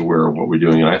very much aware of what we're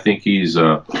doing. And I think he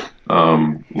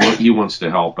wants to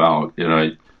help out.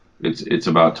 And it's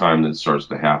about time that it starts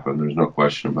to happen. There's no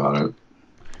question about it.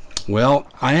 Well,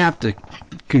 I have to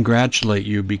congratulate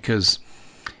you because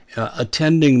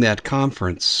attending that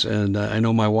conference, and I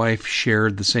know my wife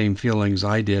shared the same feelings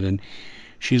I did, and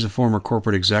she's a former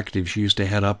corporate executive. She used to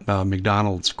head up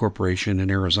McDonald's Corporation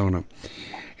in Arizona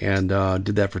and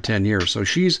did that for 10 years. So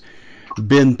she's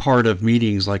been part of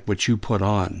meetings like what you put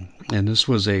on, and this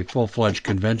was a full-fledged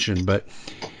convention. But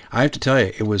I have to tell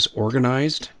you, it was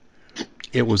organized,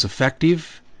 it was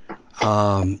effective.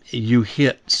 You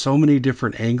hit so many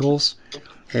different angles,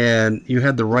 and you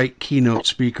had the right keynote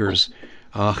speakers.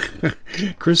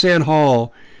 Chris Ann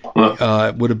Hall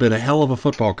would have been a hell of a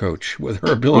football coach with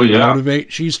her ability to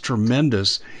motivate. She's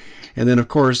tremendous. And then, of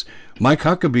course, Mike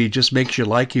Huckabee just makes you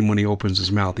like him when he opens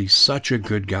his mouth. He's such a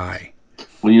good guy.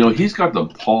 Well, he's got the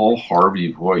Paul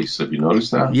Harvey voice. Have you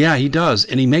noticed that? Yeah, he does.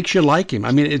 And he makes you like him.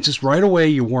 I mean, it's just right away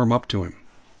you warm up to him.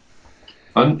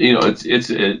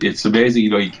 It's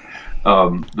amazing.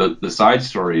 The side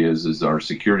story is our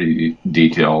security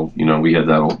detail. We had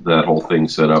that whole thing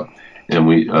set up, and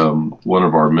we one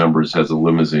of our members has a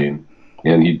limousine,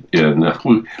 and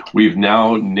we've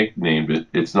now nicknamed it.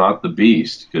 It's not the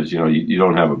Beast because you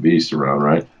don't have a beast around,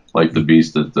 right? Like the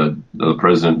Beast that the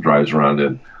president drives around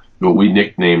in. But we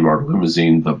nicknamed our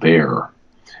limousine the Bear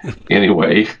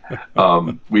Anyway,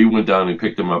 we went down and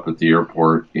picked him up at the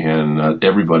airport, and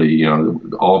everybody,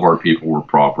 all of our people were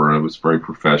proper, and it was very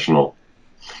professional.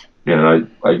 And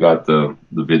I got the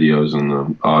videos and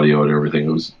the audio and everything.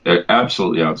 It was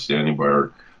absolutely outstanding by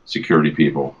our security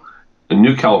people, the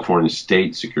New California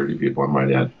State security people, I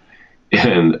might add.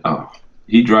 And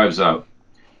he drives up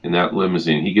in that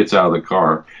limousine. He gets out of the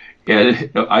car,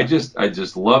 and I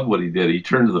just love what he did. He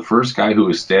turned to the first guy who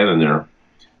was standing there,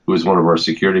 who was one of our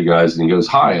security guys, and he goes,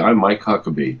 "Hi, I'm Mike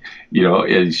Huckabee."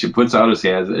 And he puts out his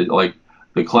hands like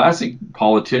the classic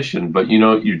politician, but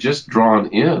you're just drawn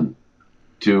in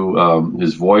to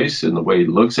his voice and the way he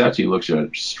looks at you. He looks at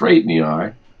you straight in the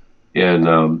eye,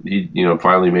 and he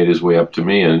finally made his way up to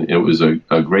me, and it was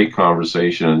a great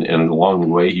conversation. And along the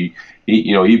way,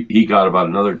 he got about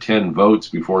another 10 votes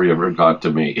before he ever got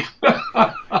to me.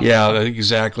 Yeah,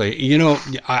 exactly.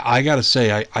 I got to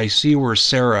say, I see where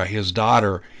Sarah, his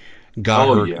daughter,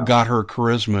 got her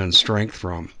charisma and strength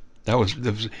from. That was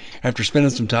after spending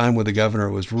some time with the governor,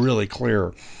 it was really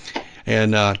clear.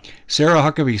 And Sarah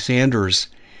Huckabee Sanders,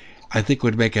 I think,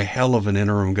 would make a hell of an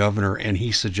interim governor, and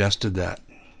he suggested that.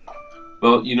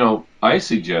 Well, I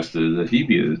suggested that he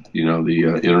be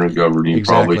the interim governor. You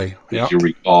Exactly. Probably, yep. If you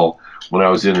recall, when I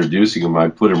was introducing him, I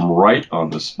put him right on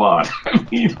the spot. I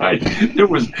mean,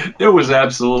 there was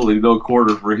absolutely no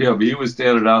quarter for him. He was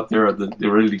standing out there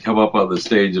ready to come up on the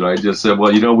stage, and I just said,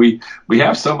 "Well, we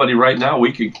have somebody right now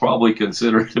we could probably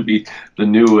consider to be the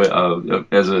new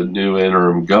as a new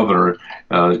interim governor."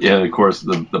 And of course,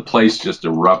 the place just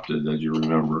erupted, as you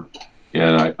remember.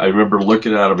 And I remember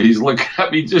looking at him. He's looking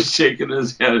at me, just shaking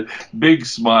his head. Big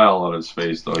smile on his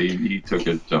face, though. He took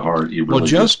it to heart. He really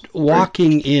just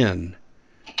walking in,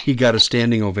 he got a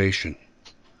standing ovation.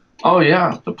 Oh,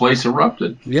 yeah. The place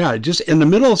erupted. Yeah, just in the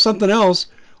middle of something else,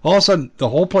 all of a sudden, the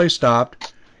whole place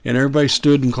stopped, and everybody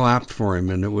stood and clapped for him,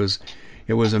 and it was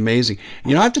amazing. I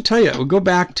have to tell you, we'll go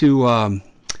back to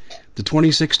the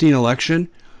 2016 election.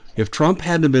 If Trump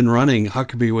hadn't been running,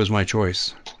 Huckabee was my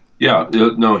choice. Yeah,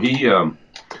 no, he,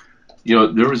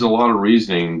 there was a lot of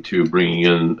reasoning to bringing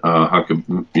in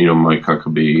Mike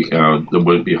Huckabee that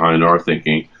went behind our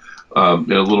thinking.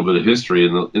 And a little bit of history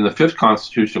in the Fifth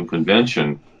Constitutional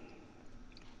Convention,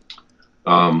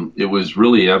 it was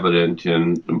really evident,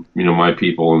 and my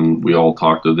people and we all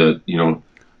talked to that.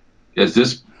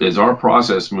 As our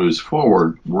process moves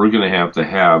forward, we're going to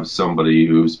have somebody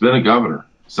who's been a governor,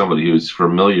 somebody who's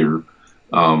familiar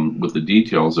with the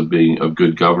details of being of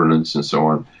good governance and so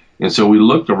on. And so we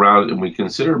looked around and we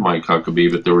considered Mike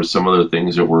Huckabee, but there were some other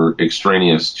things that were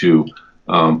extraneous to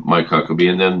Mike Huckabee.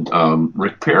 And then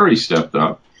Rick Perry stepped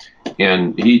up,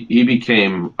 and he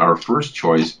became our first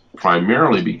choice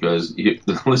primarily because,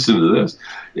 listen to this,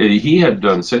 he had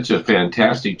done such a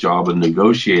fantastic job in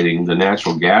negotiating the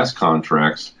natural gas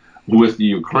contracts with the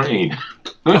Ukraine.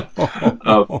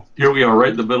 Here we are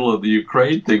right in the middle of the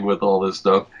Ukraine thing with all this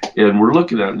stuff, and we're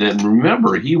looking at it. And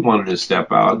remember, he wanted to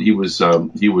step out. He was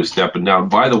stepping down.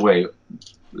 By the way,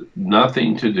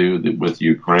 nothing to do with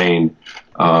Ukraine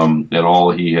at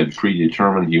all. He had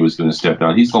predetermined he was going to step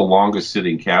down. He's the longest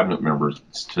sitting cabinet member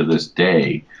to this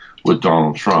day with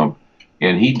Donald Trump.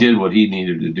 And he did what he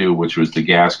needed to do, which was the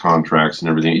gas contracts and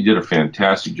everything. He did a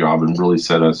fantastic job and really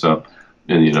set us up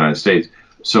in the United States.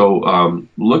 So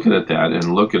looking at that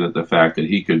and looking at the fact that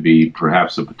he could be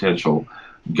perhaps a potential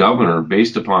governor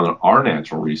based upon our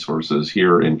natural resources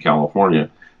here in California,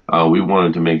 we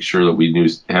wanted to make sure that we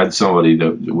had somebody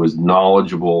that was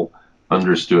knowledgeable,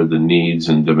 understood the needs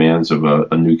and demands of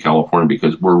a new California,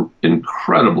 because we're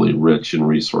incredibly rich in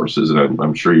resources, and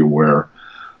I'm sure you're aware.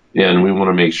 And we want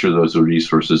to make sure those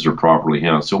resources are properly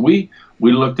handled. So we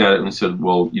looked at it and said,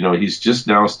 well, he's just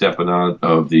now stepping out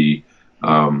of the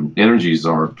energy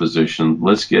czar position.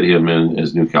 Let's get him in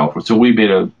as new California. So we made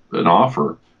an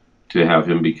offer to have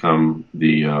him become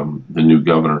the new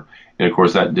governor. And of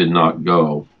course, that did not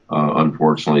go,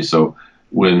 unfortunately. So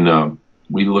when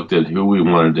we looked at who we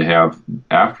wanted to have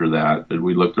after that, and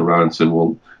we looked around and said,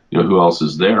 well, who else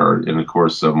is there? And of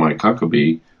course, Mike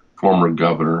Huckabee, former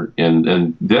governor,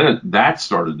 and then that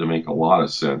started to make a lot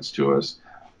of sense to us,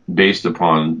 based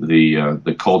upon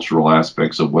the cultural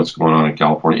aspects of what's going on in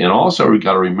California. And also, we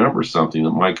got to remember something, that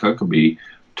Mike Huckabee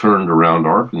turned around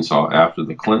Arkansas after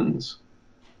the Clintons.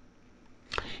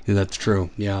 Yeah, that's true.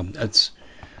 Yeah, that's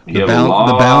the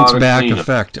bounce back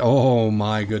effect. Oh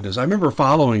my goodness, I remember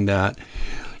following that,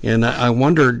 and I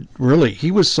wondered, really, he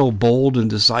was so bold and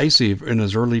decisive in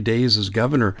his early days as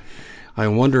governor. I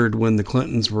wondered when the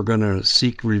Clintons were going to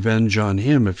seek revenge on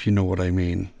him, if you know what I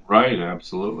mean. Right,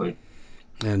 absolutely.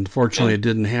 And fortunately, it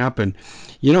didn't happen.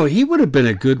 He would have been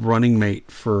a good running mate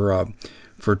for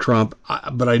for Trump.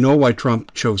 But I know why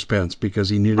Trump chose Pence, because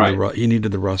he needed Right. he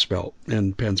needed the Rust Belt,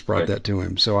 and Pence brought Right. that to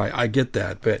him. So I get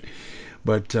that, but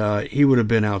he would have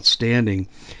been outstanding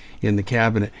in the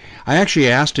cabinet. I actually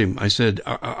asked him. I said,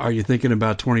 "Are you thinking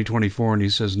about 2024?" And he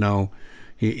says, "No."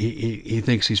 He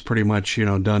thinks he's pretty much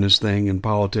done his thing in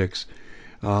politics.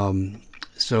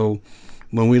 So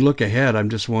when we look ahead, I'm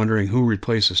just wondering who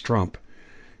replaces Trump,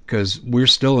 because we're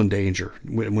still in danger.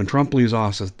 When Trump leaves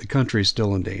office, the country is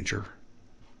still in danger.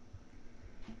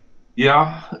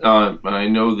 Yeah, and I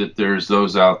know that there's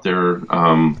those out there,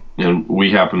 and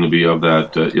we happen to be of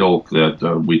that ilk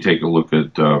that we take a look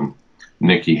at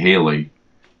Nikki Haley.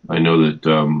 I know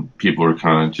that people are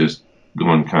kind of just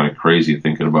going kind of crazy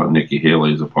thinking about Nikki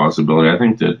Haley as a possibility. I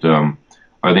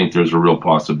think there's a real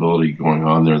possibility going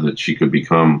on there that she could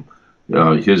become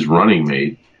his running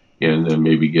mate and then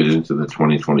maybe get into the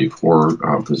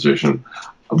 2024 position.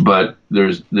 But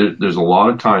there's a lot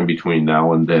of time between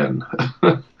now and then,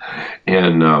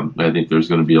 and I think there's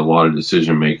going to be a lot of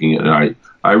decision making. And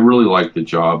I really like the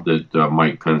job that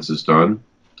Mike Pence has done.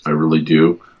 I really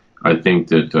do. I think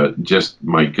that just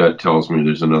my gut tells me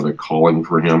there's another calling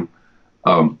for him.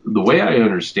 The way I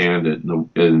understand it,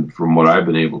 and from what I've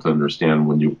been able to understand,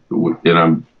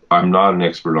 I'm not an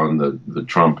expert on the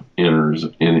Trump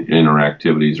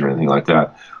interactivities or anything like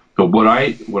that, but what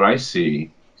I see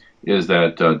is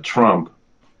that Trump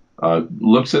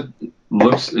looks.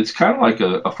 It's kind of like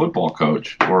a football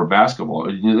coach or a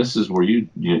basketball. This is where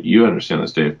you understand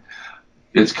this, Dave.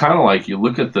 It's kind of like you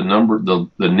look at the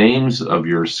names of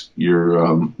your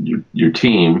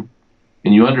team,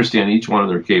 and you understand each one of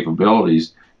their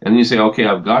capabilities, and you say, okay,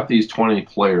 I've got these 20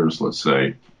 players, let's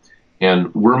say,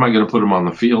 and where am I going to put them on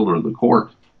the field or the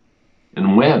court,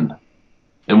 and when,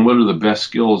 and what are the best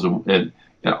skills, and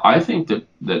I think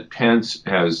that Pence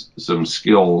has some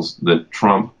skills that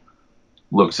Trump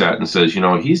looks at and says,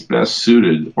 he's best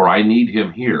suited, or I need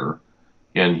him here,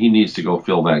 and he needs to go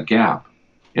fill that gap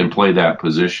and play that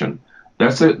position.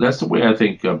 That's the way I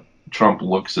think Trump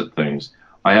looks at things.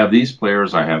 I have these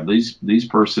players, I have these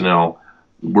personnel.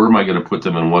 Where am I going to put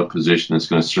them in what position that's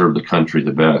going to serve the country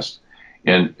the best?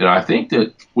 And I think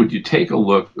that when you take a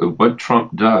look at what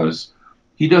Trump does,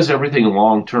 he does everything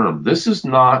long term. This is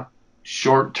not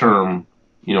short term,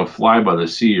 fly by the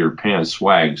seat of your pants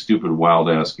swag, stupid wild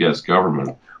ass guess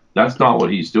government. That's not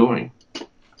what he's doing.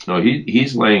 No,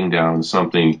 he's laying down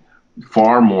something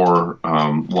far more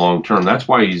long term. That's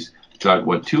why he's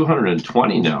got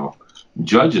 220 now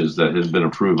judges that have been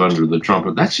approved under the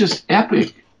Trump. That's just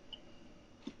epic.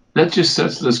 That just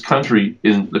sets this country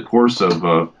in the course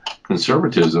of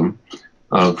conservatism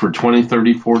for 20,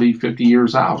 30, 40, 50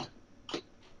 years out.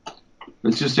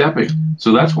 It's just epic.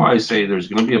 So that's why I say there's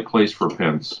going to be a place for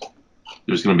Pence.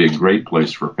 There's going to be a great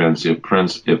place for Pence if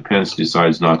Pence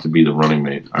decides not to be the running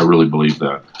mate. I really believe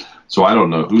that. So I don't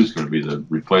know who's going to be the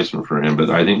replacement for him, but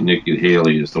I think Nikki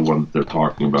Haley is the one that they're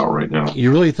talking about right now.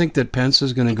 You really think that Pence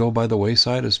is going to go by the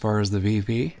wayside as far as the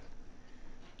VP?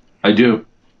 I do.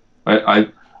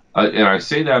 And I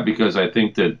say that because I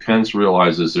think that Pence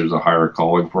realizes there's a higher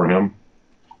calling for him.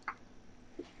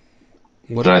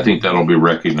 And I think that'll be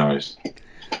recognized.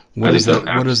 What is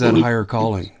that higher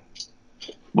calling?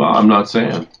 Well, I'm not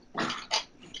saying.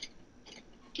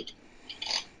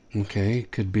 Okay,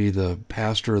 could be the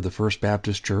pastor of the First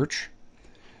Baptist Church.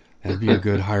 That'd be a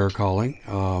good higher calling.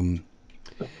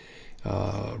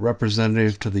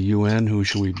 Representative to the UN, who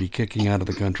should we be kicking out of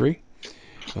the country?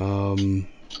 I'm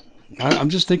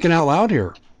just thinking out loud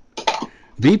here.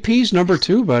 VP's number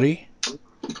 2, buddy.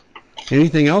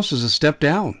 Anything else is a step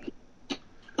down.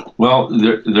 Well,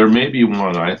 there may be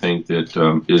one I think that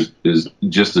is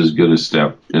just as good a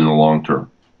step in the long term.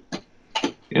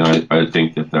 And I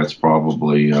think that's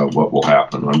probably what will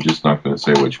happen. I'm just not going to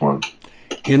say which one.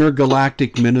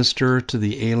 Intergalactic minister to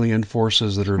the alien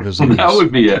forces that are visiting That us.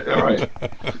 would be it. All right.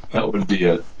 That would be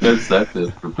it. That's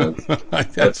it for Pence.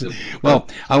 That's it. Well,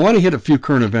 I want to hit a few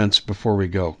current events before we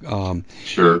go.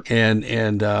 Sure.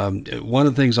 And one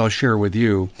of the things I'll share with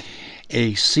you,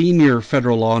 a senior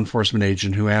federal law enforcement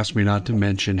agent who asked me not to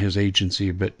mention his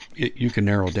agency, but you can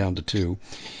narrow it down to 2,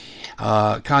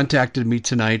 contacted me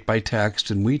tonight by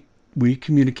text, and we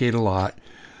communicate a lot.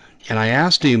 And I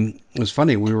asked him, it was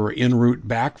funny, we were en route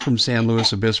back from San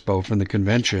Luis Obispo from the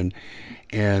convention,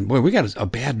 and boy, we got a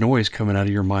bad noise coming out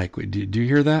of your mic. Do you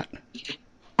hear that?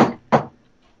 Do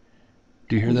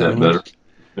you hear that noise?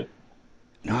 Better?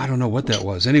 No, I don't know what that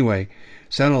was. Anyway,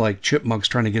 sounded like chipmunks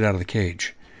trying to get out of the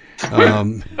cage. But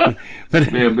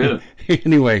May have been.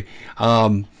 Anyway,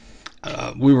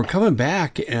 we were coming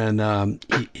back, and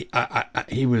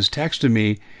he was texting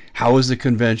me, "How was the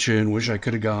convention? Wish I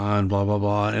could have gone." Blah blah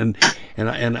blah. And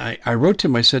I wrote to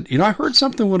him. I said, I heard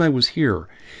something when I was here.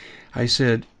 I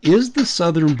said, "Is the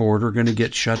southern border going to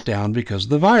get shut down because of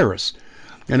the virus?"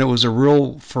 And it was a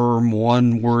real firm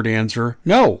one-word answer: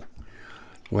 no.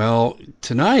 Well,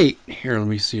 tonight, here, let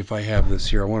me see if I have this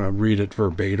here. I want to read it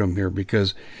verbatim here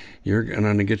because you're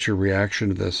going to get your reaction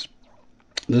to this.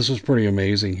 This was pretty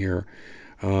amazing here.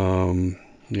 Here,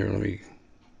 let me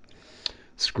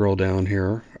scroll down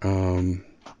here.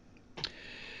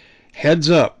 Heads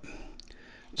up.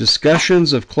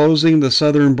 Discussions of closing the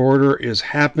southern border is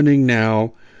happening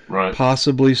now, Right.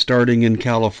 possibly starting in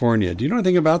California. Do you know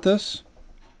anything about this?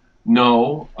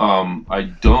 No, I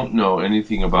don't know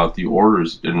anything about the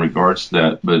orders in regards to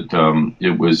that, but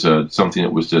it was something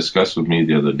that was discussed with me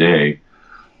the other day.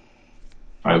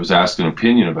 I was asked an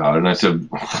opinion about it, and I said,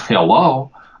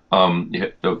 hello,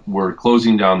 we're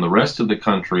closing down the rest of the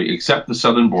country except the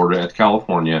southern border at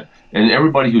California, and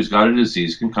everybody who's got a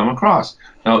disease can come across.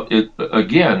 Now,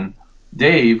 again,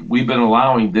 Dave, we've been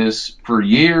allowing this for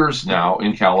years now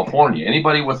in California.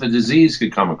 Anybody with a disease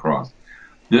could come across.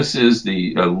 This is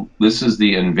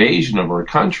the invasion of our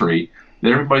country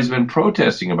that everybody's been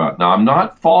protesting about. Now, I'm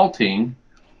not faulting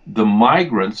the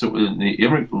migrants,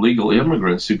 the illegal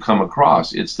immigrants who come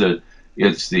across. It's the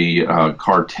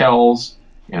cartels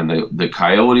and the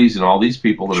coyotes and all these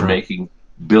people that are making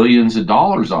billions of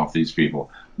dollars off these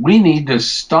people. We need to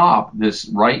stop this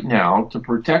right now to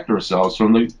protect ourselves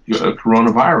from the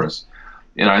coronavirus.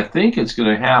 And I think it's going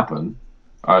to happen.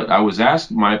 I was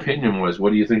asked, my opinion was,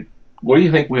 what do you think? What do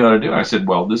you think we ought to do? I said,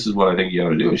 well, this is what I think you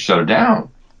ought to do, is shut it down.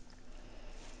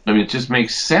 I mean, it just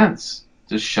makes sense.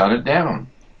 Just shut it down.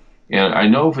 And I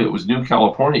know if it was New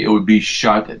California, it would be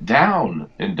shut down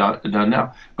and done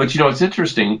now. But, it's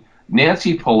interesting.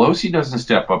 Nancy Pelosi doesn't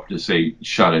step up to say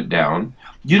shut it down.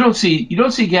 You don't see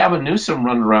Gavin Newsom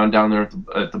running around down there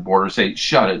at the border say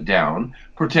shut it down,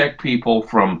 protect people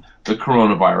from the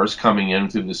coronavirus coming in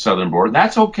through the southern border.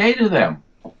 That's okay to them.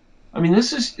 I mean,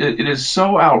 it is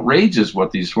so outrageous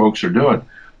what these folks are doing.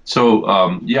 So,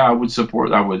 I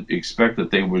would expect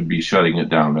that they would be shutting it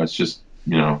down. That's just,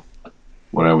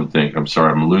 what I would think. I'm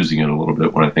sorry, I'm losing it a little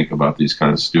bit when I think about these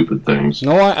kind of stupid things.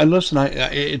 No, I listen.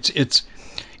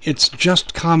 It's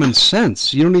just common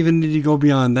sense. You don't even need to go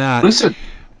beyond that. Listen,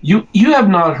 you have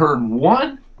not heard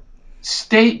one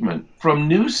statement from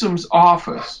Newsom's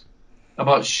office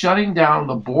about shutting down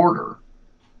the border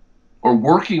or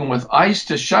working with ICE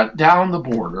to shut down the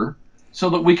border so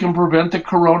that we can prevent the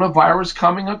coronavirus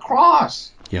coming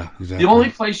across. Yeah, exactly. The only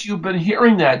place you've been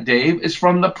hearing that, Dave, is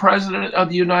from the President of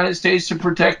the United States to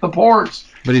protect the ports.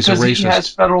 But he's a racist. Because he has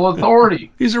federal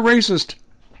authority. He's a racist.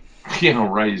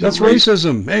 Right. That's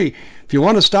racism. Hey, if you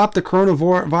want to stop the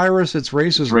coronavirus, it's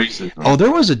racism. It's racism. Oh,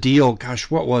 there was a deal.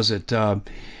 Gosh, what was it?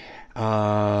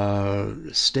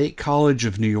 State College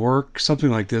of New York, something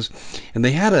like this, and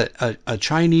they had a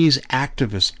Chinese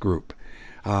activist group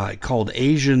called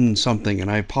Asian something, and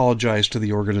I apologize to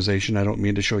the organization. I don't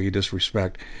mean to show you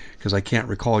disrespect because I can't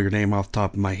recall your name off the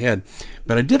top of my head,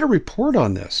 but I did a report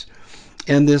on this,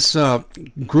 and this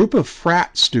group of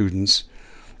frat students,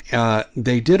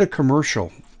 they did a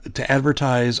commercial to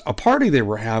advertise a party they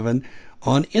were having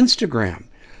on Instagram.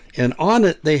 And on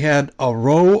it, they had a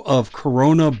row of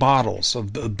Corona bottles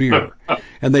of the beer.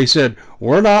 And they said,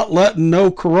 we're not letting no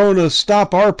Corona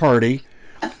stop our party.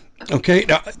 Okay,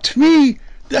 now, to me,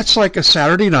 that's like a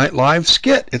Saturday Night Live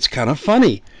skit. It's kind of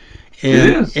funny.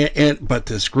 But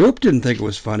this group didn't think it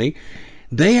was funny.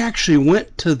 They actually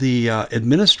went to the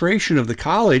administration of the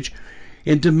college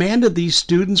and demanded these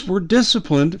students were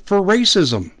disciplined for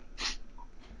racism.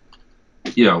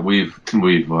 Yeah, we've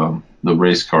the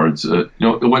race cards.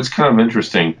 What's kind of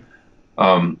interesting,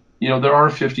 there are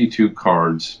 52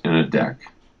 cards in a deck.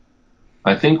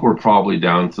 I think we're probably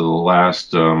down to the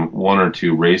last one or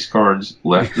two race cards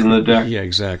left in the deck. Yeah,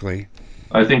 exactly.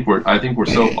 I think we're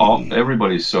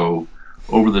everybody's so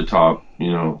over the top,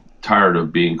 tired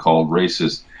of being called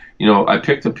racist. I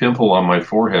picked a pimple on my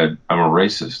forehead. I'm a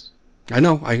racist. I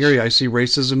know. I hear you. I see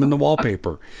racism in the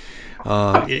wallpaper.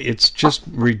 It's just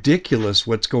ridiculous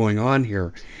what's going on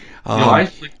here. I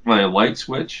flicked my light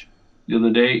switch the other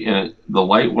day, and the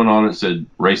light went on and said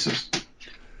racist.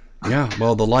 Yeah,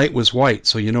 well, the light was white,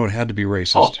 so it had to be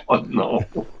racist. Oh, no.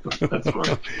 That's right.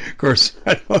 Of course,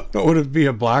 I don't know what it would be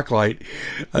a black light.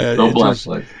 No black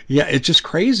light. Yeah, it's just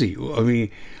crazy. I mean,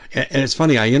 and it's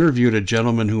funny, I interviewed a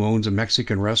gentleman who owns a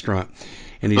Mexican restaurant,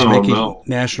 and he's Oh, making no.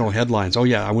 national headlines. Oh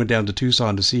yeah, I went down to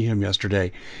Tucson to see him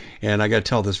yesterday, and I got to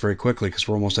tell this very quickly because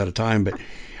we're almost out of time. But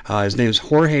his name's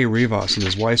Jorge Rivas, and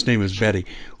his wife's name is Betty.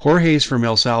 Jorge's from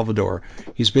El Salvador.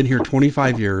 He's been here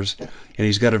 25 years, and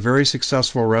he's got a very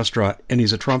successful restaurant, and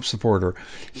he's a Trump supporter.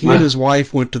 He and his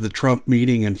wife went to the Trump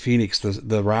meeting in Phoenix,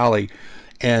 the rally,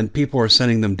 and people are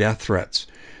sending them death threats.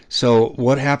 So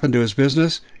what happened to his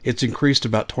business? It's increased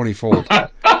about 20-fold.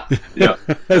 Yeah.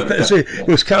 It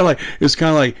was kind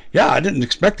of like, yeah, I didn't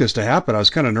expect this to happen. I was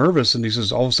kind of nervous, and he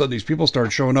says all of a sudden these people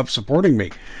started showing up supporting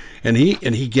me, and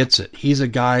he gets it. He's a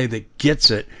guy that gets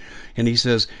it, and he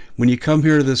says when you come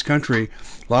here to this country,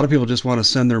 a lot of people just want to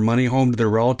send their money home to their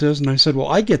relatives. And I said, well,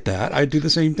 I get that. I do the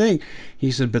same thing.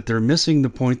 He said, but they're missing the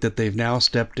point that they've now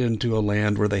stepped into a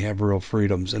land where they have real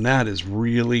freedoms, and that is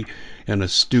really an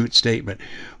astute statement.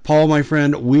 Paul, my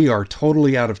friend, we are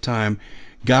totally out of time.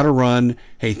 Got to run.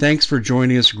 Hey, thanks for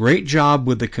joining us. Great job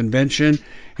with the convention,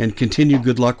 and continue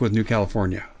good luck with New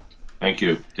California. Thank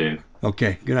you, Dave.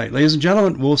 Okay, good night. Ladies and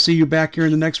gentlemen, we'll see you back here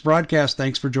in the next broadcast.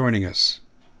 Thanks for joining us.